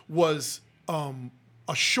 Spider-Man was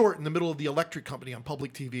a short in the middle of the Electric Company on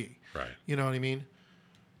public TV. Right. You know what I mean?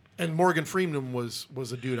 And Morgan Freeman was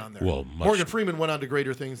a dude on there. Well, Morgan Freeman went on to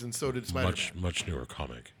greater things, and so did Spider-Man. Much newer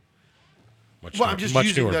comic. Well, I'm just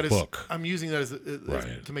using newer that as book. I'm using that as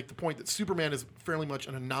Right. to make the point that Superman is fairly much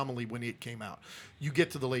an anomaly when it came out. You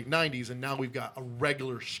get to the late 90s, and now we've got a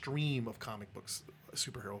regular stream of comic books,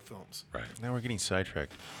 superhero films. Right. Now we're getting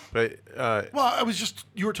sidetracked. But Well,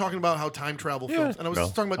 you were talking about how time travel films, and I was well,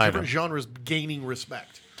 talking about I different know. genres gaining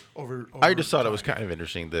respect over I just thought it was time. kind of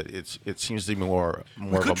interesting that it seems to be more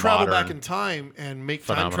We of could a travel modern back in time and make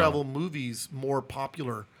time phenomenon. travel movies more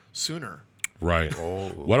popular sooner. Right.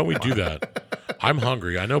 Why don't we do that? I'm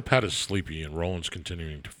hungry. I know Pat is sleepy and Roland's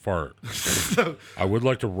continuing to fart. I would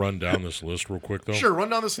like to run down this list real quick, though. Sure, run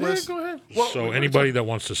down this list. go ahead. Well, So we're anybody that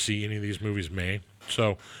wants to see any of these movies may.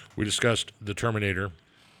 So we discussed The Terminator.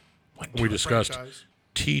 We discussed franchise.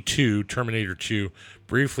 T2, Terminator 2.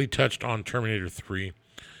 Briefly touched on Terminator 3.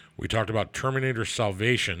 We talked about Terminator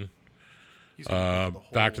Salvation. He's gonna make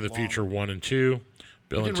the Back to whole the Future 1 and 2.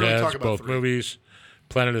 Bill and didn't really Ted's, talk about both 3. movies.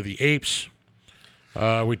 Planet of the Apes.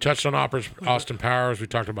 We touched on Austin Powers. We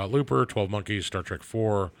talked about Looper, 12 Monkeys, Star Trek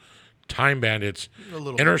 4, Time Bandits. A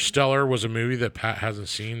little Interstellar was a movie that Pat hasn't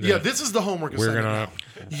seen. Yeah, that this is the homework we're assignment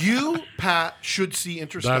gonna- now. You, Pat, should see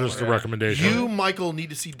Interstellar. That is the recommendation. You, Michael,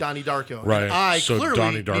 need to see Donnie Darko. Right, And I so clearly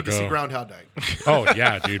Donnie need to Darko- see Groundhog Day. Oh,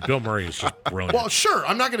 yeah, dude. Bill Murray is just brilliant. Well, sure.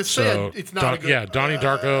 I'm not going to say So, it's not a good... yeah, Donnie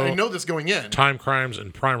Darko. I know this going in. Time Crimes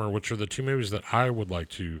and Primer, which are the two movies that I would like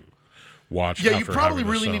to watch. Yeah, you after probably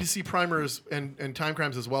having this, really need so. to see Primers and Time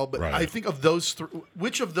Crimes as well. But Right. I think of those three,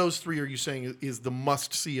 which of those three are you saying is the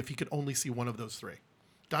must-see if you could only see one of those three?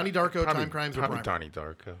 Donnie Darko, Probably- Time Crimes, or probably Primer? Donnie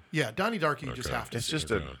Darko. Yeah, Donnie Darko you just Okay. have to It's see.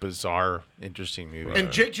 just a bizarre, interesting movie. And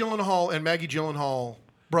Jake Gyllenhaal and Maggie Gyllenhaal,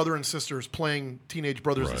 brother and sisters, playing teenage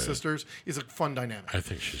brothers and Right. sisters, is a fun dynamic. I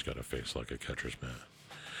think she's got a face like a catcher's mitt.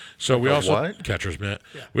 So we also what? catcher's mitt.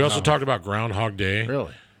 We also talked about Groundhog Day.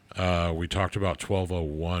 Really? We talked about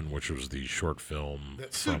 1201, which was the short film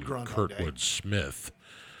That sued from Groundhog Day. Kurtwood Smith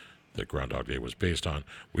that Groundhog Day was based on.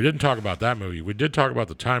 We didn't talk about that movie. We did talk about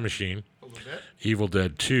The Time Machine, A little bit. Evil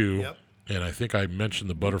Dead 2, Yep. and I think I mentioned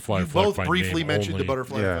the Butterfly You Effect both by briefly name mentioned only. the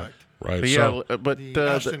butterfly Yeah. effect. Right. But so yeah, but The the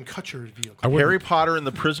Ashton Kutcher vehicle. I wouldn't- Harry Potter and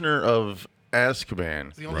the Prisoner of Azkaban.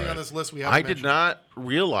 It's the only thing on Right. this list we haven't I did mentioned. not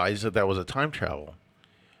realize that was a time travel.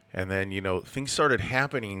 And then, things started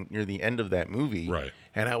happening near the end of that movie. Right.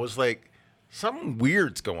 And I was like, something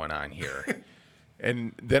weird's going on here.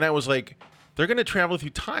 And then I was like, they're going to travel through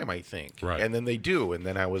time, I think. Right. And then they do. And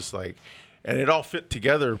then I was like, and it all fit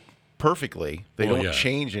together perfectly. They Well, don't yeah.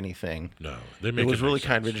 change anything. No, they make It was make really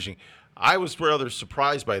kind of sense. interesting. I was rather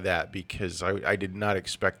surprised by that because I did not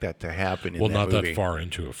expect that to happen in that not movie. that far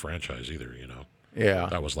into a franchise either, you know. Yeah.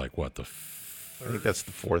 That was like, what, I think that's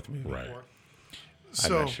the fourth movie. Right.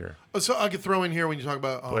 So, I'm not sure. So I could throw in here when you talk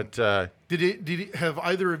about. But have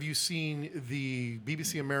either of you seen the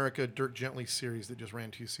BBC America Dirk Gently series that just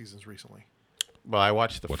ran 2 seasons recently? Well, I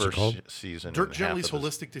watched the What's it first called? season. Dirk and Gently's half of the-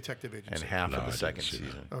 Holistic Detective Agency. and half No, of I the didn't second see that.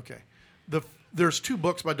 season. Okay. There's 2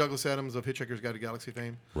 books by Douglas Adams of Hitchhiker's Guide to Galaxy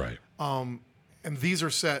fame. Right. And these are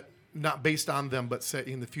set not based on them, but set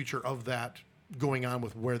in the future of that going on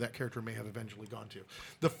with where that character may have eventually gone to.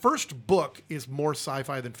 The first book is more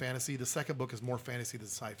sci-fi than fantasy. The second book is more fantasy than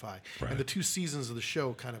sci-fi. Right. And the 2 seasons of the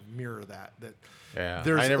show kind of mirror that. Yeah,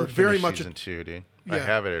 there's I never very finished much season 2, dude. Yeah. I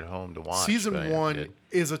have it at home to watch. Season but I never 1 did.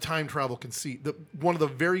 is a time travel conceit. One of the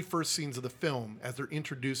very first scenes of the film, as they're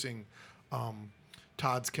introducing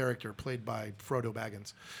Todd's character, played by Frodo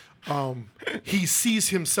Baggins, he sees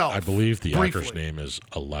himself. I believe the briefly. actor's name is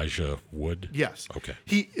Elijah Wood. Yes. Okay.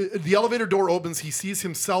 The elevator door opens. He sees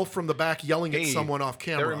himself from the back yelling at someone off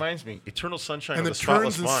camera. That reminds me, Eternal Sunshine and of then the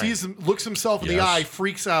Spotless turns and Mind. sees him, looks himself in the Yes. eye,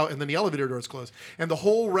 freaks out, and then the elevator doors close. And the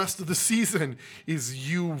whole rest of the season is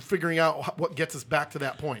you figuring out what gets us back to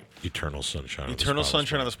that point. Eternal Sunshine. of the Eternal Spotless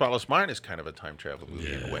Sunshine of Mind. the Spotless Mind is kind of a time travel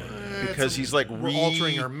movie in a way because It's he's like we're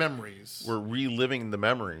altering our memories. We're reliving the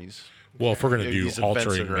memories. Well, if we're going to do These events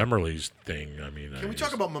altering that are- memories thing, I mean, Can we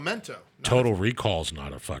talk about Memento? Total Recall's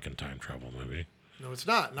not a fucking time travel movie. No, it's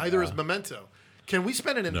not. Neither is Memento. Can we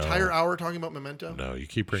spend an entire hour talking about Memento? No, you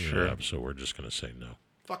keep bringing Sure. it up, so we're just going to say no.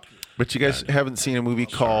 Fuck you. But you guys haven't seen a movie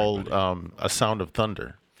called A Sound of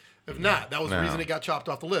Thunder. If not, that was the No. reason it got chopped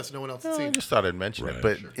off the list. No one else had I seen it. just thought I'd mention Right. it.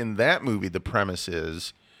 But in that movie, the premise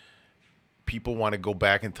is people want to go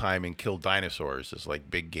back in time and kill dinosaurs as like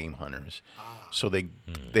big game hunters. So they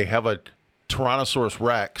have a Tyrannosaurus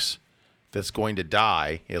Rex that's going to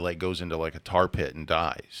die. It like goes into like a tar pit and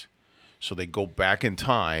dies. So they go back in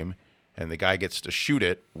time and the guy gets to shoot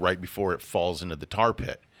it right before it falls into the tar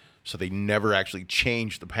pit. So they never actually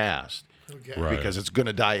change the past Okay. Right. because it's going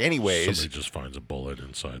to die anyways. Somebody just finds a bullet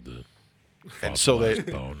inside the And so they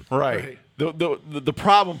fossilized bone. right. The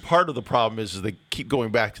problem, part of the problem is they keep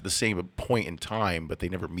going back to the same point in time, but they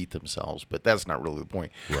never meet themselves. But that's not really the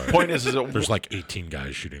point. Right. The point is that There's like 18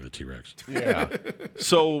 guys shooting the T-Rex. yeah.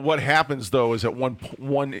 So what happens though is that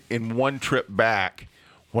one trip back,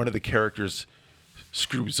 one of the characters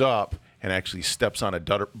screws up and actually steps on a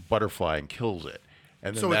butterfly and kills it.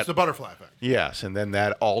 And then So it's the butterfly effect. yes, and then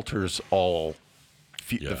that alters all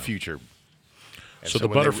Yeah. the future. And So the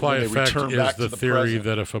when they- butterfly when they effect return is back to the theory present-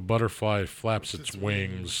 that if a butterfly flaps its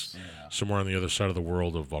wings somewhere on the other side of the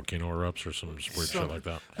world, a volcano erupts or some weird shit like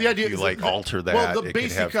that. The idea you is like that- alter that, Well, it the could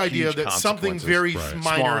basic have idea huge that something consequences. very Right.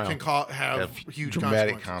 minor Small can have huge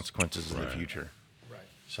dramatic consequences. consequences in the future.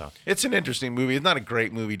 So it's an interesting movie. It's not a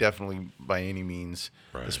great movie, definitely by any means.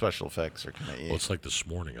 Right. The special effects are kind of. Well, it's like this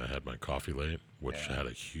morning I had my coffee late, which had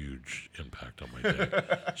a huge impact on my day.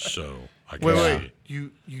 So I can Wait. see.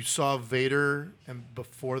 You saw Vader and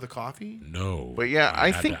before the coffee? No. But yeah,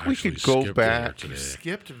 I had to think we actually could go skip back. Vader You today.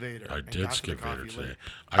 skipped Vader. I and got did to skip the coffee Vader today. late.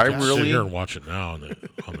 I I can sit really- here and watch it now on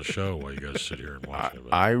the show while you guys sit here and watch it.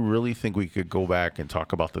 But I really think we could go back and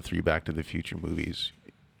talk about the 3 Back to the Future movies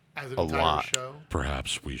As an a entire lot. show.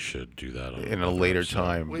 perhaps we should do that on in a another later episode.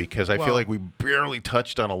 time Wait, because I well- feel like we barely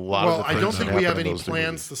touched on a lot Well, of the I things don't that think we have happened in any those two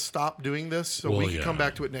plans movies. to stop doing this, so Well, we can yeah. come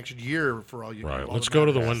back to it next year for all you. Right, all let's the go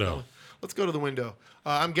to the podcasts. window. Let's go to the window.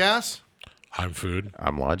 I'm Gas. I'm Food.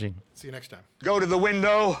 I'm lodging. See you next time. Go to the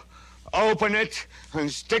window, open it,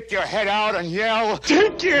 and stick your head out and yell,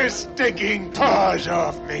 "Take your stinking paws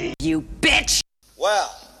off me!" You bitch!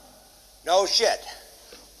 Well, no shit.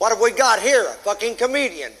 What have we got here? A fucking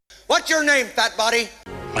comedian. What's your name, fat body?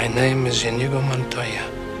 My name is Inigo Montoya.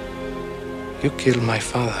 You killed my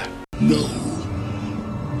father. No.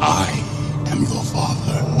 I am your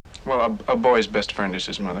father. Well, a boy's best friend is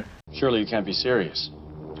his mother. Surely you can't be serious.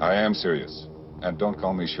 I am serious. And don't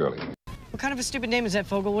call me Shirley. What kind of a stupid name is that,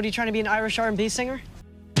 Fogel? What, are you trying to be an Irish R&B singer?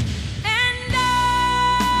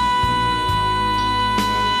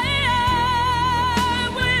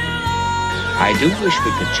 I do wish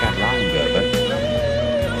we could chat longer, but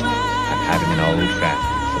I'm having an old friend.